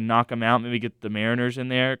 see if you can knock them out, maybe get the Mariners in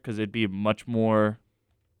there, because it'd be a much more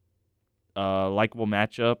likable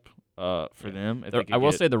matchup for them. I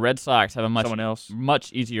will say the Red Sox have a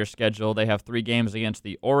much easier schedule. They have 3 games against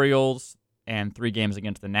the Orioles and 3 games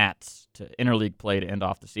against the Nats to interleague play to end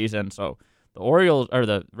off the season. So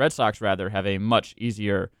the Red Sox have a much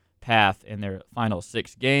easier path in their final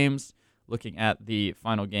 6 games. Looking at the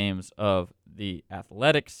final games of the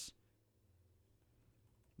Athletics,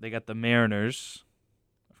 they got the Mariners,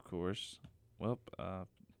 of course. Well,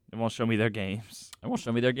 it won't show me their games. It won't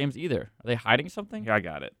show me their games either. Are they hiding something? Yeah, I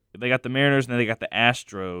got it. They got the Mariners, and then they got the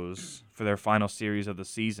Astros for their final series of the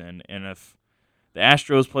season. And if the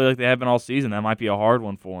Astros play like they have been all season, that might be a hard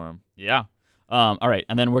one for them. Yeah. All right,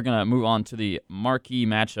 and then we're going to move on to the marquee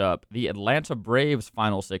matchup, the Atlanta Braves'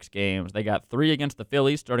 final 6 games. They got 3 against the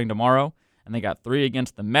Phillies starting tomorrow, and they got 3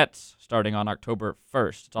 against the Mets starting on October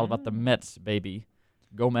 1st. It's all about the Mets, baby.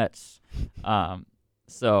 Go Mets.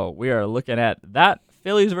 So we are looking at that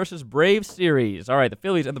Phillies versus Braves series. All right, the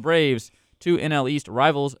Phillies and the Braves, 2 NL East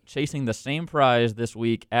rivals chasing the same prize this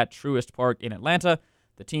week at Truist Park in Atlanta.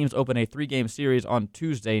 The teams open a 3-game series on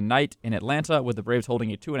Tuesday night in Atlanta, with the Braves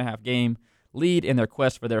holding a 2.5-game lead in their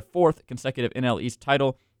quest for their 4th consecutive NL East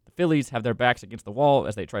title. The Phillies have their backs against the wall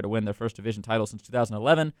as they try to win their first division title since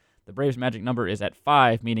 2011. The Braves' magic number is at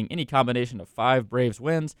 5, meaning any combination of 5 Braves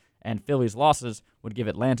wins and Phillies losses would give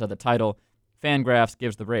Atlanta the title. Fangraphs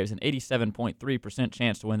gives the Braves an 87.3%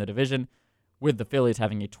 chance to win the division, with the Phillies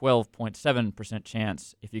having a 12.7%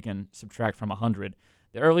 chance if you can subtract from 100.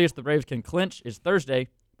 The earliest the Braves can clinch is Thursday,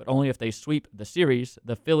 but only if they sweep the series.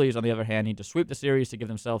 The Phillies, on the other hand, need to sweep the series to give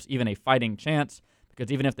themselves even a fighting chance,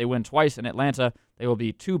 because even if they win twice in Atlanta, they will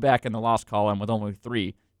be 2 back in the loss column with only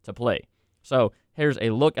 3 to play. So here's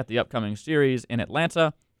a look at the upcoming series in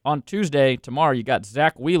Atlanta. On Tuesday, tomorrow, you got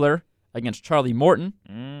Zach Wheeler against Charlie Morton.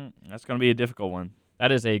 That's going to be a difficult one.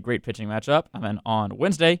 That is a great pitching matchup. And then on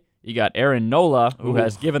Wednesday, you got Aaron Nola, who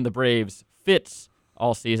has given the Braves fits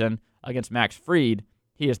all season, against Max Fried.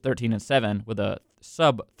 He is 13-7 with a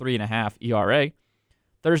sub 3.5 ERA.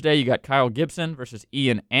 Thursday, you got Kyle Gibson versus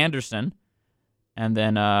Ian Anderson. And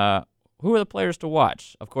then who are the players to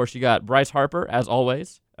watch? Of course, you got Bryce Harper, as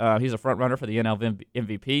always. He's a front runner for the NL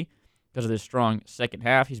MVP because of his strong second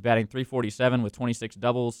half. He's batting .347 with 26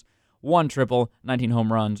 doubles, 1 triple, 19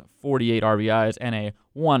 home runs, 48 RBIs, and a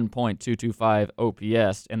 1.225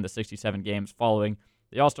 OPS in the 67 games following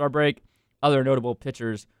the All-Star break. Other notable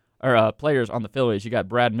players on the Phillies, you got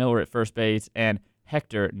Brad Miller at first base and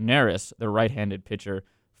Hector Neris, the right-handed pitcher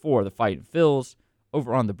for the Fightin' Phils.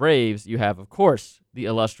 Over on the Braves, you have, of course, the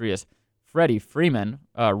illustrious Freddie Freeman,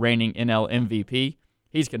 reigning NL MVP.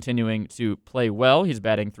 He's continuing to play well. He's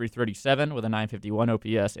batting .337 with a .951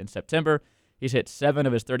 OPS in September. He's hit 7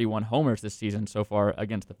 of his 31 homers this season so far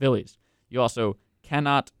against the Phillies. You also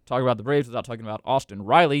cannot talk about the Braves without talking about Austin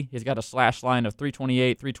Riley. He's got a slash line of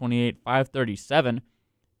 .328, .328, .537.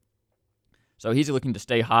 So he's looking to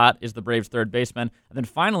stay hot, is the Braves' third baseman. And then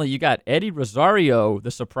finally, you got Eddie Rosario,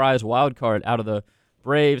 the surprise wild card out of the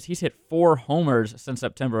Braves. He's hit 4 homers since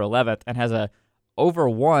September 11th and has a over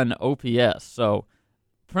 1 OPS. So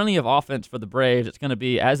plenty of offense for the Braves. It's going to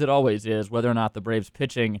be, as it always is, whether or not the Braves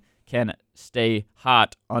pitching can stay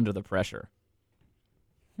hot under the pressure.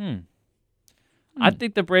 I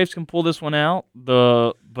think the Braves can pull this one out.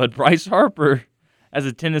 But Bryce Harper has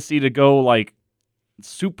a tendency to go like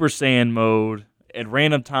Super Saiyan mode at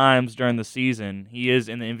random times during the season. He is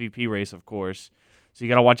in the MVP race, of course. So you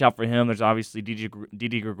got to watch out for him. There's obviously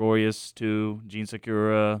Didi Gregorius, too, Gene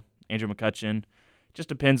Sakura, Andrew McCutchen. Just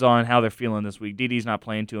depends on how they're feeling this week. Didi's not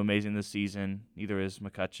playing too amazing this season. Neither is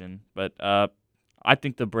McCutchen. But I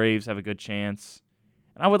think the Braves have a good chance.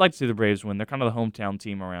 And I would like to see the Braves win. They're kind of the hometown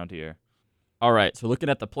team around here. All right, so looking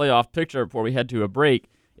at the playoff picture before we head to a break,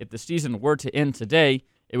 if the season were to end today,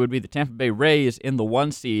 it would be the Tampa Bay Rays in the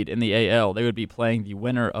 1 seed in the AL. They would be playing the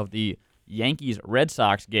winner of the Yankees-Red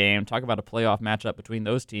Sox game. Talk about a playoff matchup between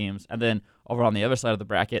those teams. And then over on the other side of the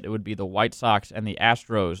bracket, it would be the White Sox and the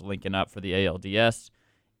Astros linking up for the ALDS.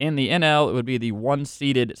 In the NL, it would be the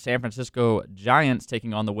 1-seeded San Francisco Giants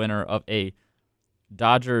taking on the winner of a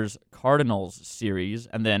Dodgers-Cardinals series.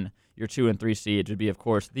 And then your 2 and 3 seeds would be, of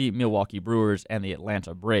course, the Milwaukee Brewers and the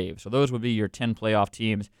Atlanta Braves. So those would be your 10 playoff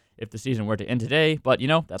teams if the season were to end today. But,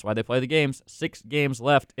 that's why they play the games. 6 games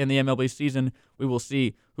left in the MLB season. We will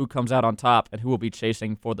see who comes out on top and who will be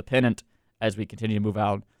chasing for the pennant as we continue to move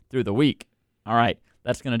out through the week. All right,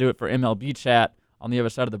 that's going to do it for MLB Chat. On the other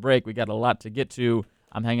side of the break, we got a lot to get to.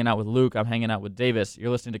 I'm hanging out with Luke. I'm hanging out with Davis.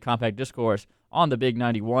 You're listening to Compact Discourse on the Big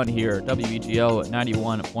 91 here, WEGO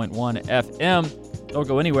 91.1 FM. Don't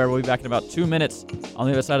go anywhere. We'll be back in about 2 minutes. On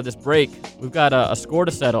the other side of this break, we've got a score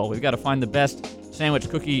to settle. We've got to find the best sandwich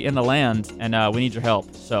cookie in the land, and we need your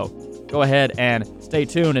help. So go ahead and stay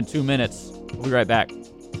tuned in 2 minutes. We'll be right back.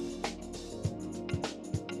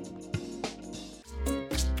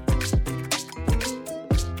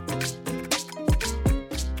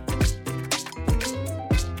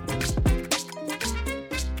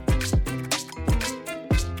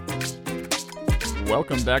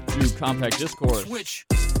 Welcome back to Compact Discourse.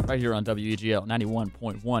 Right here on WEGL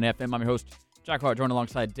 91.1 FM. I'm your host, Jack Hart, joined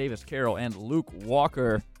alongside Davis Carroll and Luke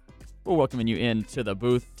Walker. We're welcoming you into the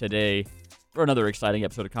booth today for another exciting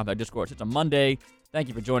episode of Compact Discourse. It's a Monday. Thank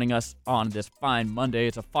you for joining us on this fine Monday.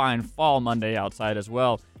 It's a fine fall Monday outside as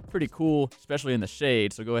well. Pretty cool, especially in the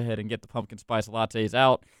shade. So go ahead and get the pumpkin spice lattes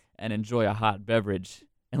out and enjoy a hot beverage.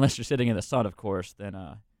 Unless you're sitting in the sun, of course, then,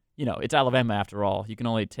 it's Alabama after all. You can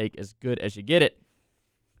only take as good as you get it.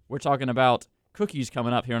 We're talking about cookies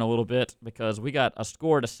coming up here in a little bit because we got a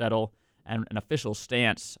score to settle and an official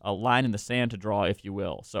stance, a line in the sand to draw, if you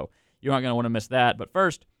will. So you aren't going to want to miss that. But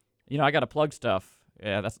first, I got to plug stuff.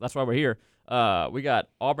 Yeah, that's why we're here. We got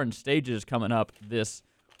Auburn Stages coming up this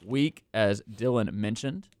week, as Dylan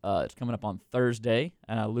mentioned. It's coming up on Thursday.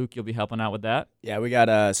 Luke, you'll be helping out with that. Yeah, we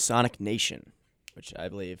got Sonic Nation, which I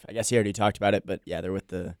guess he already talked about it, but yeah, they're with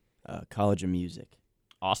the College of Music.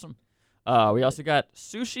 Awesome. We also got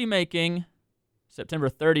sushi making September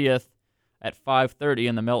 30th at 5:30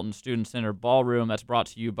 in the Melton Student Center Ballroom. That's brought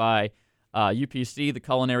to you by UPC, the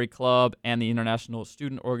Culinary Club, and the International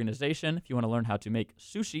Student Organization. If you want to learn how to make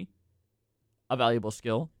sushi, a valuable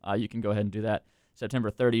skill, you can go ahead and do that.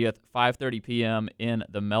 September 30th, 5:30 p.m. in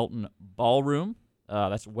the Melton Ballroom.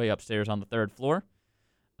 That's way upstairs on the 3rd floor.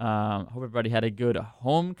 Hope everybody had a good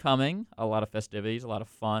homecoming, a lot of festivities, a lot of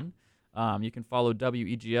fun. You can follow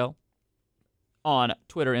WEGL on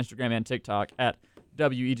Twitter, Instagram, and TikTok at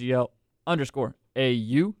WEGL_AU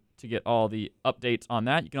to get all the updates on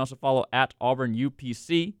that. You can also follow at Auburn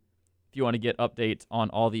UPC if you want to get updates on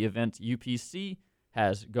all the events UPC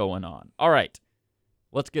has going on. All right,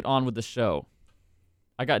 let's get on with the show.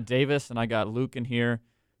 I got Davis and I got Luke in here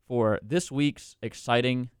for this week's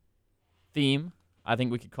exciting theme, I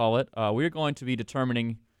think we could call it. We're going to be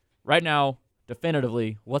determining right now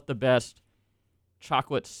definitively what the best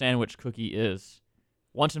chocolate sandwich cookie is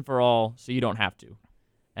once and for all, so you don't have to.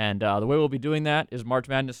 And the way we'll be doing that is March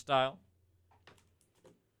Madness style.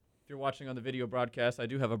 If you're watching on the video broadcast, I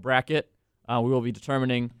do have a bracket. We will be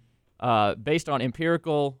determining, based on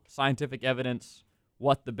empirical scientific evidence,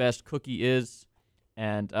 what the best cookie is.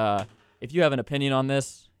 And if you have an opinion on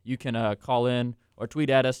this, you can call in or tweet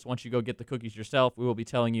at us once you go get the cookies yourself. We will be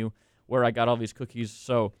telling you where I got all these cookies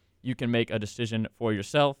so you can make a decision for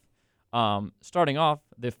yourself. Starting off,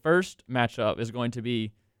 the first matchup is going to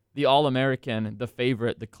be the All-American, the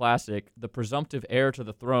favorite, the classic, the presumptive heir to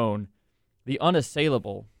the throne, the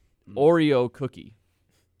unassailable Oreo cookie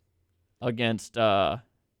against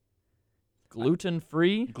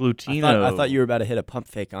gluten-free. Glutino. I thought you were about to hit a pump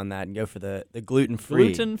fake on that and go for the gluten-free.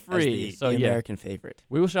 Gluten-free. As the American favorite.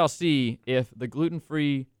 We shall see if the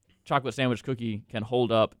gluten-free chocolate sandwich cookie can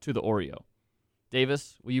hold up to the Oreo.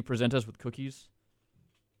 Davis, will you present us with cookies?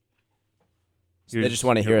 So they just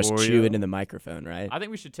want to hear us chew into the microphone, right? I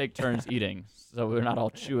think we should take turns eating so we're not all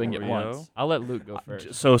chewing at once. I'll let Luke go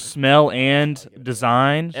first. So smell and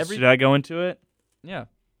design. Should I go into it? Yeah.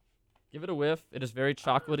 Give it a whiff. It is very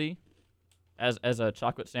chocolatey, as a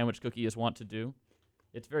chocolate sandwich cookie is wont to do.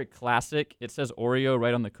 It's very classic. It says Oreo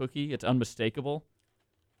right on the cookie. It's unmistakable.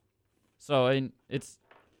 So it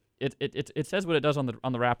says what it does on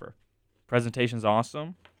the wrapper. Presentation's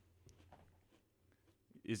awesome.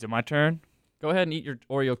 Is it my turn? Go ahead and eat your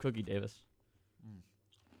Oreo cookie, Davis.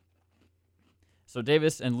 So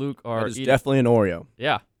Davis and Luke are That is eating. definitely an Oreo.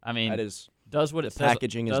 Yeah, I mean, That is does what it the says.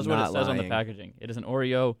 packaging is does what not it says on the lying. packaging. It is an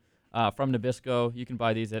Oreo from Nabisco. You can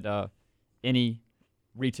buy these at any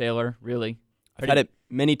retailer, really. I've had it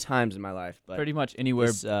many times in my life, but Pretty much anywhere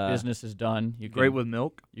this, business is done. You Great can, with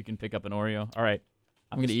milk. you can pick up an Oreo. All right,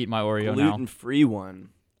 I'm gonna eat my Oreo now. gluten-free one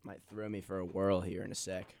might throw me for a whirl here in a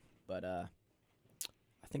sec, but I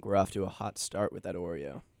think we're off to a hot start with that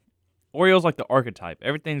Oreo. Oreo's like the archetype.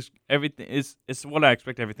 Everything is it's what I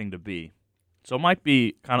expect everything to be. So it might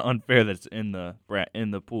be kind of unfair that it's in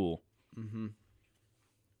the pool. Mm-hmm.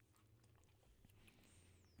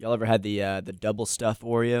 Y'all ever had the double stuff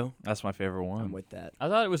Oreo? That's my favorite I'm one. with that. I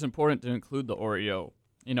thought it was important to include the Oreo.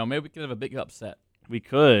 You know, maybe we could have a big upset. We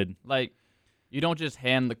could. Like, you don't just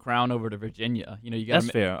hand the crown over to Virginia. You know, you gotta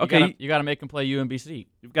That's fair. You Okay. gotta make them play UMBC,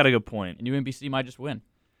 You've got a good point. and UMBC might just win.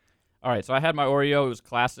 All right, so I had my Oreo. It was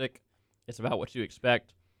classic. It's about what you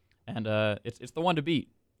expect, and it's the one to beat.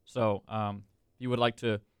 So, you would like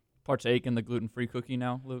to partake in the gluten-free cookie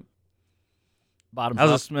now, Luke? Bottoms How's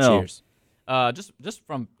up. it smell? Cheers. Just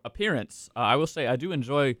from appearance, I will say I do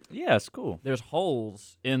enjoy. Yeah, it's cool. There's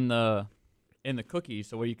holes in the cookie,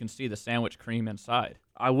 so where you can see the sandwich cream inside.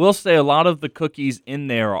 I will say a lot of the cookies in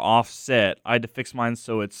there are offset. I had to fix mine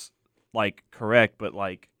so it's like correct, but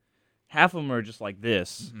like half of them are just like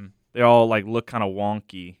this. Mm-hmm. They all like look kind of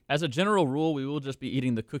wonky. As a general rule, we will just be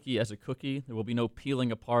eating the cookie as a cookie. There will be no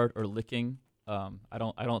peeling apart or licking. We're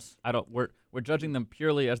judging them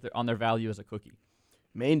purely as on their value as a cookie.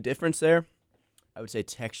 Main difference there, I would say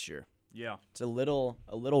texture. Yeah. It's a little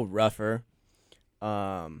rougher,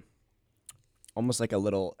 almost like a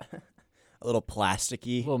little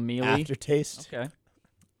plasticky A little mealy. aftertaste. Okay.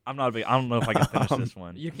 I don't know if I can finish this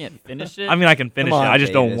one. You can't finish it. I mean, I can finish Come it. on, I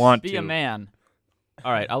just don't Davis. want Be to. a man.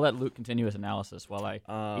 All right, I'll let Luke continue his analysis while I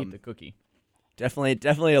eat the cookie.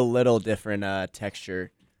 Definitely a little different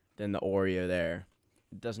texture than the Oreo there.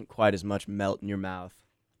 It doesn't quite as much melt in your mouth.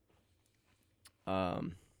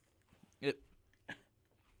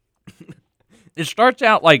 It starts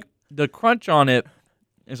out like the crunch on it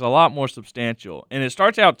is a lot more substantial, and it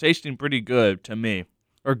starts out tasting pretty good to me,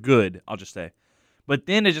 or good, I'll just say. But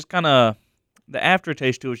then it just kind of the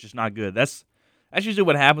aftertaste to it is just not good. That's usually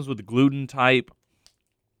what happens with the gluten type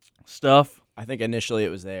stuff. I think initially it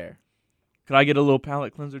was there. Could I get a little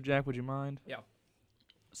palate cleanser, Jack? Would you mind?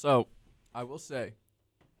 So, I will say,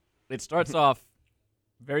 it starts off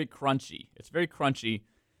very crunchy. It's very crunchy,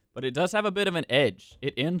 but it does have a bit of an edge.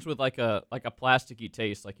 It ends with like a plasticky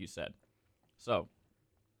taste, like you said. So,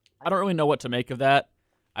 I don't really know what to make of that.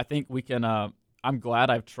 I think we can. I'm glad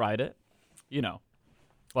I've tried it, It's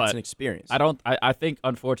but an experience. I think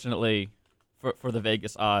unfortunately, for the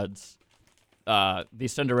Vegas odds, the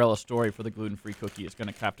Cinderella story for the gluten-free cookie is going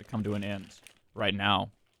to have to come to an end right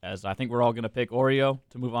now, as I think we're all going to pick Oreo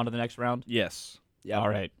to move on to the next round. Yes. Yeah. All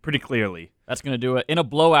right. Pretty clearly. That's going to do it. In a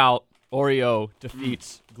blowout, Oreo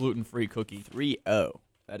defeats gluten-free cookie. 3-0.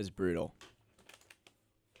 That is brutal.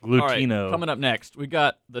 Glutino. All right, coming up next, we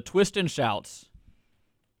got the Twist and Shouts.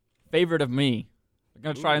 Favorite of me. I'm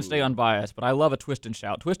going to try and stay unbiased, but I love a Twist and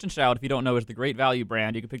Shout. Twist and Shout, if you don't know, is the great value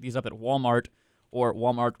brand. You can pick these up at Walmart or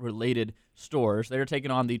Walmart-related stores. They're taking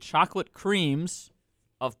on the chocolate creams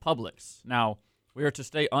of Publix. Now, we are to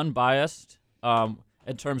stay unbiased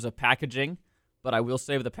in terms of packaging, but I will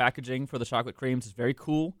say the packaging for the chocolate creams is very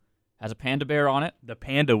cool. Has a panda bear on it. The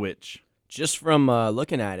Panda Witch. Just from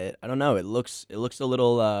looking at it, I don't know. It looks a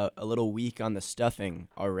little weak on the stuffing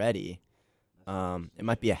already. It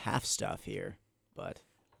might be a half stuff here, but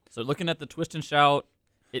So looking at the Twist and Shout,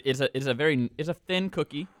 it's a thin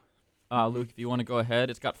cookie. Luke, if you want to go ahead,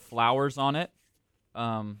 it's got flowers on it.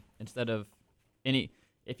 Instead of any,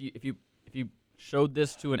 if you showed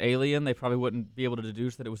this to an alien, they probably wouldn't be able to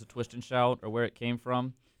deduce that it was a Twist and Shout or where it came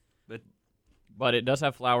from. But it does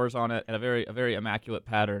have flowers on it and a very immaculate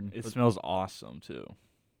pattern. It smells awesome too.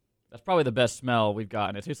 That's probably the best smell we've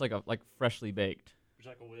gotten. It tastes like freshly baked. Would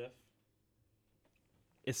you like a whiff?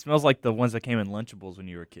 It smells like the ones that came in Lunchables when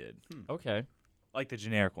you were a kid. Okay. Like the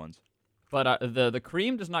generic ones. But the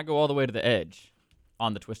cream does not go all the way to the edge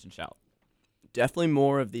on the Twist and Shout. definitely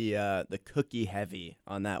more of the cookie heavy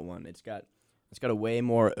on that one. It's got a way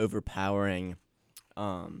more overpowering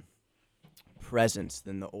presence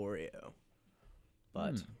than the Oreo.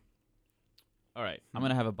 But all right, I'm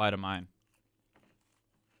gonna have a bite of mine.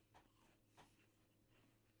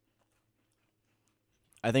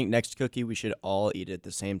 I think next cookie we should all eat it at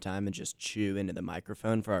the same time and just chew into the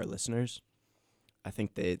microphone for our listeners. I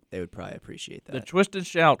think they would probably appreciate that. The Twist and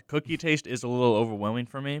Shout cookie taste is a little overwhelming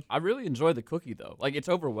for me. I really enjoy the cookie though. Like it's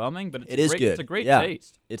overwhelming, but It is good. It's a great Yeah.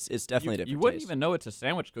 taste. It's definitely a different You wouldn't taste. even know it's a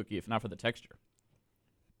sandwich cookie if not for the texture.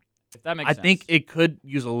 If that makes I sense. think it could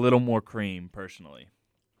use a little more cream, personally.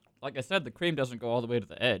 Like I said, the cream doesn't go all the way to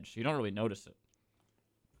the edge. You don't really notice it.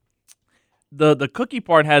 The cookie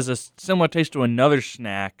part has a similar taste to another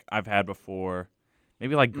snack I've had before.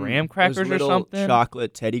 Maybe like graham crackers Those or little something.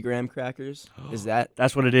 chocolate Teddy Graham crackers. Is that?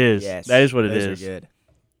 That's what it is. Yes. That is what it those is. Are good.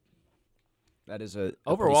 That is a pretty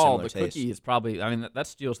Overall, similar the taste. cookie is probably. I mean, that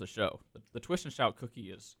steals the show. The Twist and Shout cookie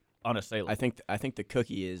is unassailable. I think the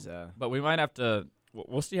cookie is. But we might have to.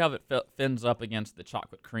 We'll see how it fins up against the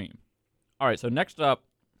chocolate cream. All right. So next up,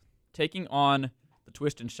 taking on the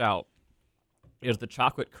Twist and Shout, is the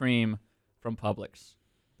chocolate cream from Publix,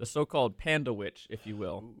 the so-called Panda Witch, if you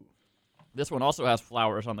will. Ooh. This one also has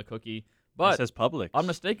flowers on the cookie, It but says Publix.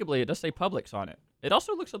 unmistakably, it does say Publix on it. It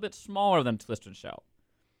also looks a bit smaller than Twist and Shout.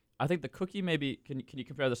 I think the cookie maybe. Can you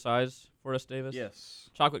compare the size for us, Davis? Yes.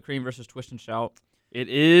 Chocolate cream versus Twist and Shout. It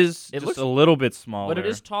is It just looks- a little bit smaller. But it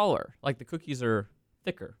is taller. Like the cookies are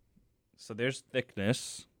thicker. So there's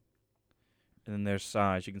thickness, and then there's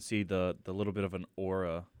size. You can see the little bit of an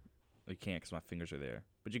aura. You can't because my fingers are there.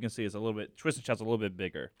 But you can see it's a little bit, Twist and Shout's a little bit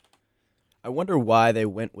bigger. I wonder why they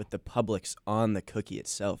went with the Publix on the cookie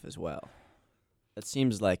itself as well. That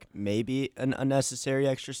seems like maybe an unnecessary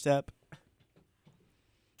extra step.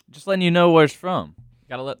 Just letting you know where it's from.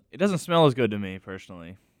 Gotta let. It doesn't smell as good to me,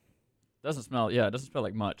 personally. Doesn't smell. Yeah, it doesn't smell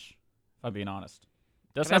like much. If I'm being honest.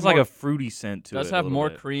 Does It has like a fruity scent to it. does a have little more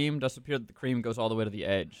bit. cream. Does appear that the cream goes all the way to the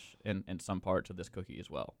edge in some parts of this cookie as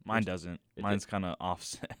well. Mine doesn't. it Mine's kind of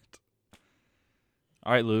offset.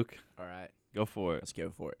 All right, Luke, All right, go for it. let's go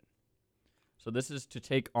for it. So this is to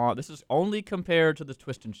take on. This is only compared to the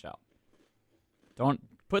Twist and Shout. Don't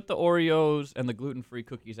put the Oreos and the gluten-free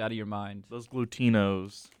cookies out of your mind. Those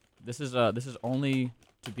glutinos. This is only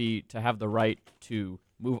to have the right to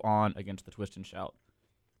move on against the Twist and Shout.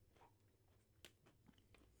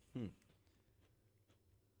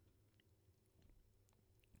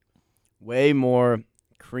 Way more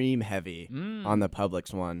cream heavy Mm. on the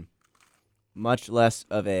Publix one. Much less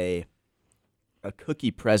of a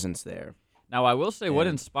cookie presence there. Now, I will say what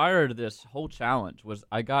And- inspired this whole challenge was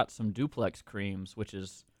I got some duplex creams, which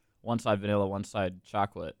is one side vanilla, one side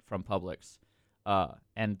chocolate from Publix.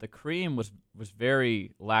 And the cream was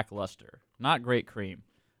very lackluster. Not great cream.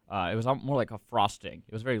 It was more like a frosting.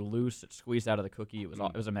 It was very loose. It squeezed out of the cookie. It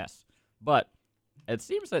was a mess. But it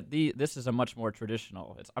seems that this is a much more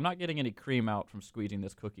traditional. I'm not getting any cream out from squeezing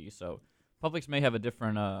this cookie, so Publix may have a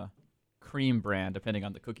different cream brand depending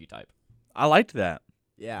on the cookie type. I liked that.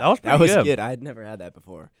 Yeah, That was pretty good. good. I had never had that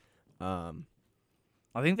before. I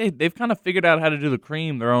think they've kind of figured out how to do the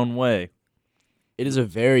cream their own way. It is a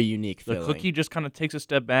very unique The filling. cookie just kind of takes a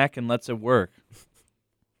step back and lets it work.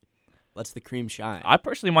 Lets the cream shine. I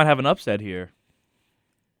personally might have an upset here.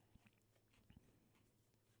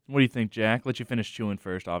 What do you think, Jack? Let you finish chewing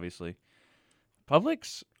first, obviously.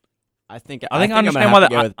 Publix? I think I I'm gonna understand have why to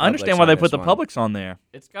they, go with I understand Publix why on they put this the one. Publix on there.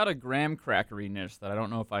 It's got a graham crackeriness that I don't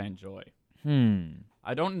know if I enjoy.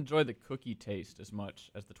 I don't enjoy the cookie taste as much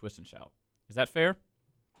as the Twist and Shout. Is that fair?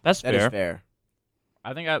 That's That fair. is fair.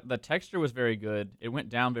 I think the texture was very good. It went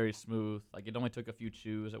down very smooth. Like it only took a few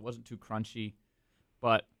chews. It wasn't too crunchy,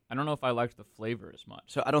 but I don't know if I liked the flavor as much.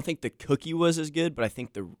 So I don't think the cookie was as good, but I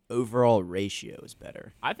think the overall ratio is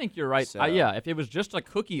better. I think you're right. So- Yeah, if it was just a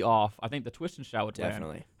cookie off, I think the Twist and Shout would win.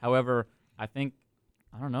 Definitely. However, I think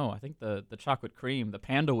I don't know. I think the chocolate cream, the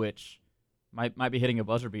Panda Witch, might be hitting a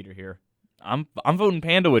buzzer beater here. I'm voting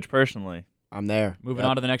Panda Witch personally. I'm there. Moving Yep.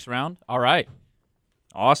 on to the next round. All right.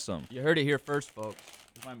 Awesome. You heard it here first, folks.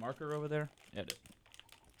 Is my marker over there? Yeah, it is.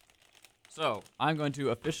 So, I'm going to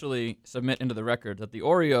officially submit into the record that the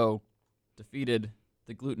Oreo defeated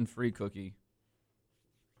the gluten-free cookie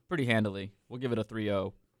pretty handily. We'll give it a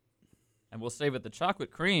 3-0. And we'll save it the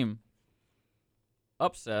chocolate cream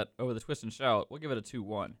upset over the Twist and Shout. We'll give it a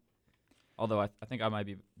 2-1. Although I think I might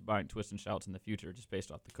be buying Twist and Shouts in the future just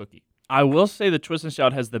based off the cookie. I will say the Twist and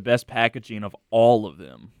Shout has the best packaging of all of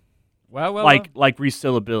them. Well. Like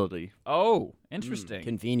resealability. Oh, interesting.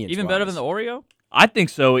 Convenience. Even better than the Oreo? I think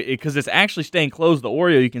so because it's actually staying closed. The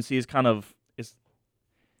Oreo you can see is kind of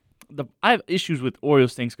I have issues with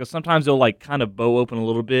Oreo things because sometimes they'll like kind of bow open a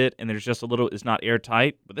little bit and there's just a little. It's not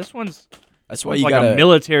airtight. But this one's why you like gotta a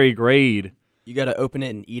military grade. You gotta open it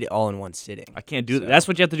and eat it all in one sitting. I can't do that. That's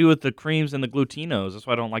what you have to do with the creams and the glutinos. That's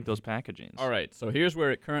why I don't like those packagings. All right, so here's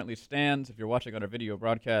where it currently stands. If you're watching on our video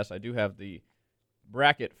broadcast, I do have the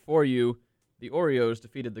bracket for you. The Oreos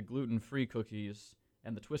defeated the gluten-free cookies,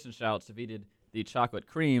 and the Twist and Shouts defeated the chocolate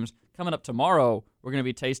creams. Coming up tomorrow, we're going to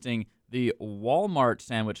be tasting the Walmart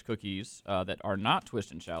sandwich cookies that are not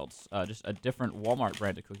Twist and Shouts, just a different Walmart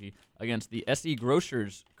branded cookie, against the S.E.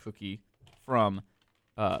 Grocers cookie from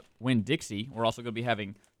Winn-Dixie. We're also going to be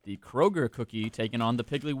having the Kroger cookie taking on the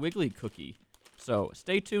Piggly Wiggly cookie. So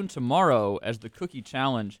stay tuned tomorrow as the cookie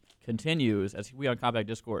challenge continues, as we on Compact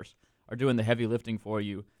Discourse are doing the heavy lifting for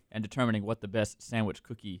you and determining what the best sandwich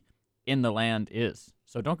cookie in the land is.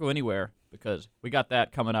 So don't go anywhere because we got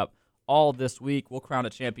that coming up all this week. We'll crown a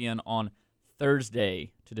champion on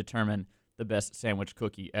Thursday to determine the best sandwich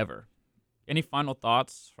cookie ever. Any final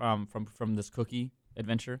thoughts from this cookie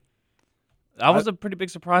adventure? That was a pretty big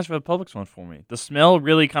surprise for the Publix one for me. The smell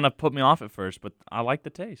really kind of put me off at first, but I like the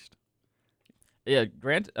taste. Yeah,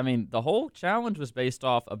 the whole challenge was based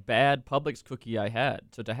off a bad Publix cookie I had.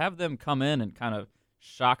 So to have them come in and kind of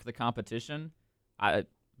shock the competition,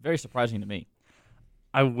 very surprising to me.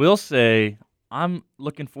 I will say I'm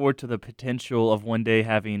looking forward to the potential of one day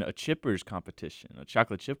having a chippers competition, a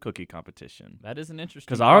chocolate chip cookie competition. That is an interesting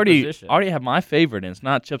because I proposition. already have my favorite, and it's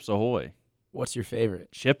not Chips Ahoy. What's your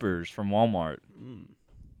favorite? Chippers from Walmart.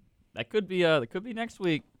 That could be next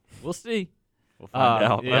week. We'll see. We'll find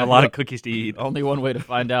out. Yeah, I have a lot of cookies to eat. Only one way to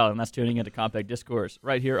find out, and that's tuning into Compact Discourse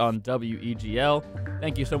right here on WEGL.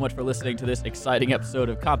 Thank you so much for listening to this exciting episode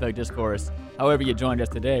of Compact Discourse. However you joined us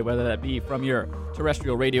today, whether that be from your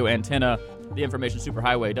terrestrial radio antenna, the information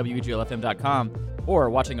superhighway, WEGLFM.com, or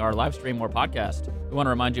watching our live stream or podcast. We want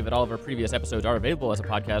to remind you that all of our previous episodes are available as a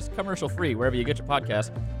podcast, commercial-free, wherever you get your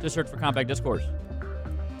podcast. Just search for Compact Discourse.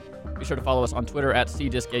 Be sure to follow us on Twitter at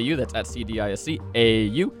CDiscAU. That's at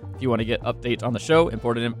CDISCAU. If you want to get updates on the show,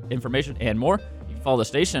 important information, and more, you can follow the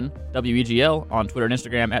station, WEGL, on Twitter and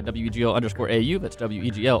Instagram at WEGL_AU. That's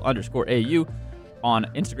WEGL_AU on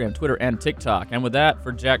Instagram, Twitter, and TikTok. And with that,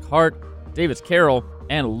 for Jack Hart, Davis Carroll,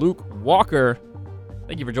 and Luke Walker,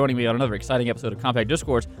 thank you for joining me on another exciting episode of Compact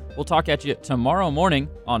Discourse. We'll talk at you tomorrow morning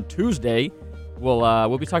on Tuesday.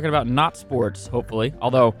 We'll be talking about not sports, hopefully,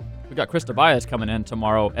 although we got Chris Tobias coming in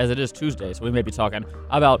tomorrow, as it is Tuesday, so we may be talking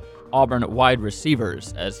about Auburn wide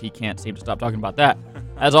receivers, as he can't seem to stop talking about that.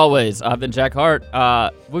 As always, I've been Jack Hart.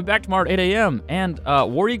 We'll be back tomorrow at 8 a.m., and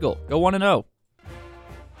War Eagle, go 1-0.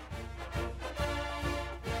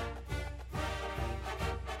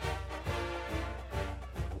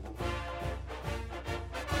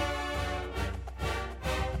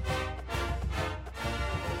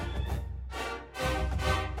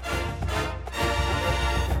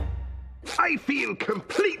 I feel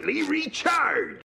completely recharged.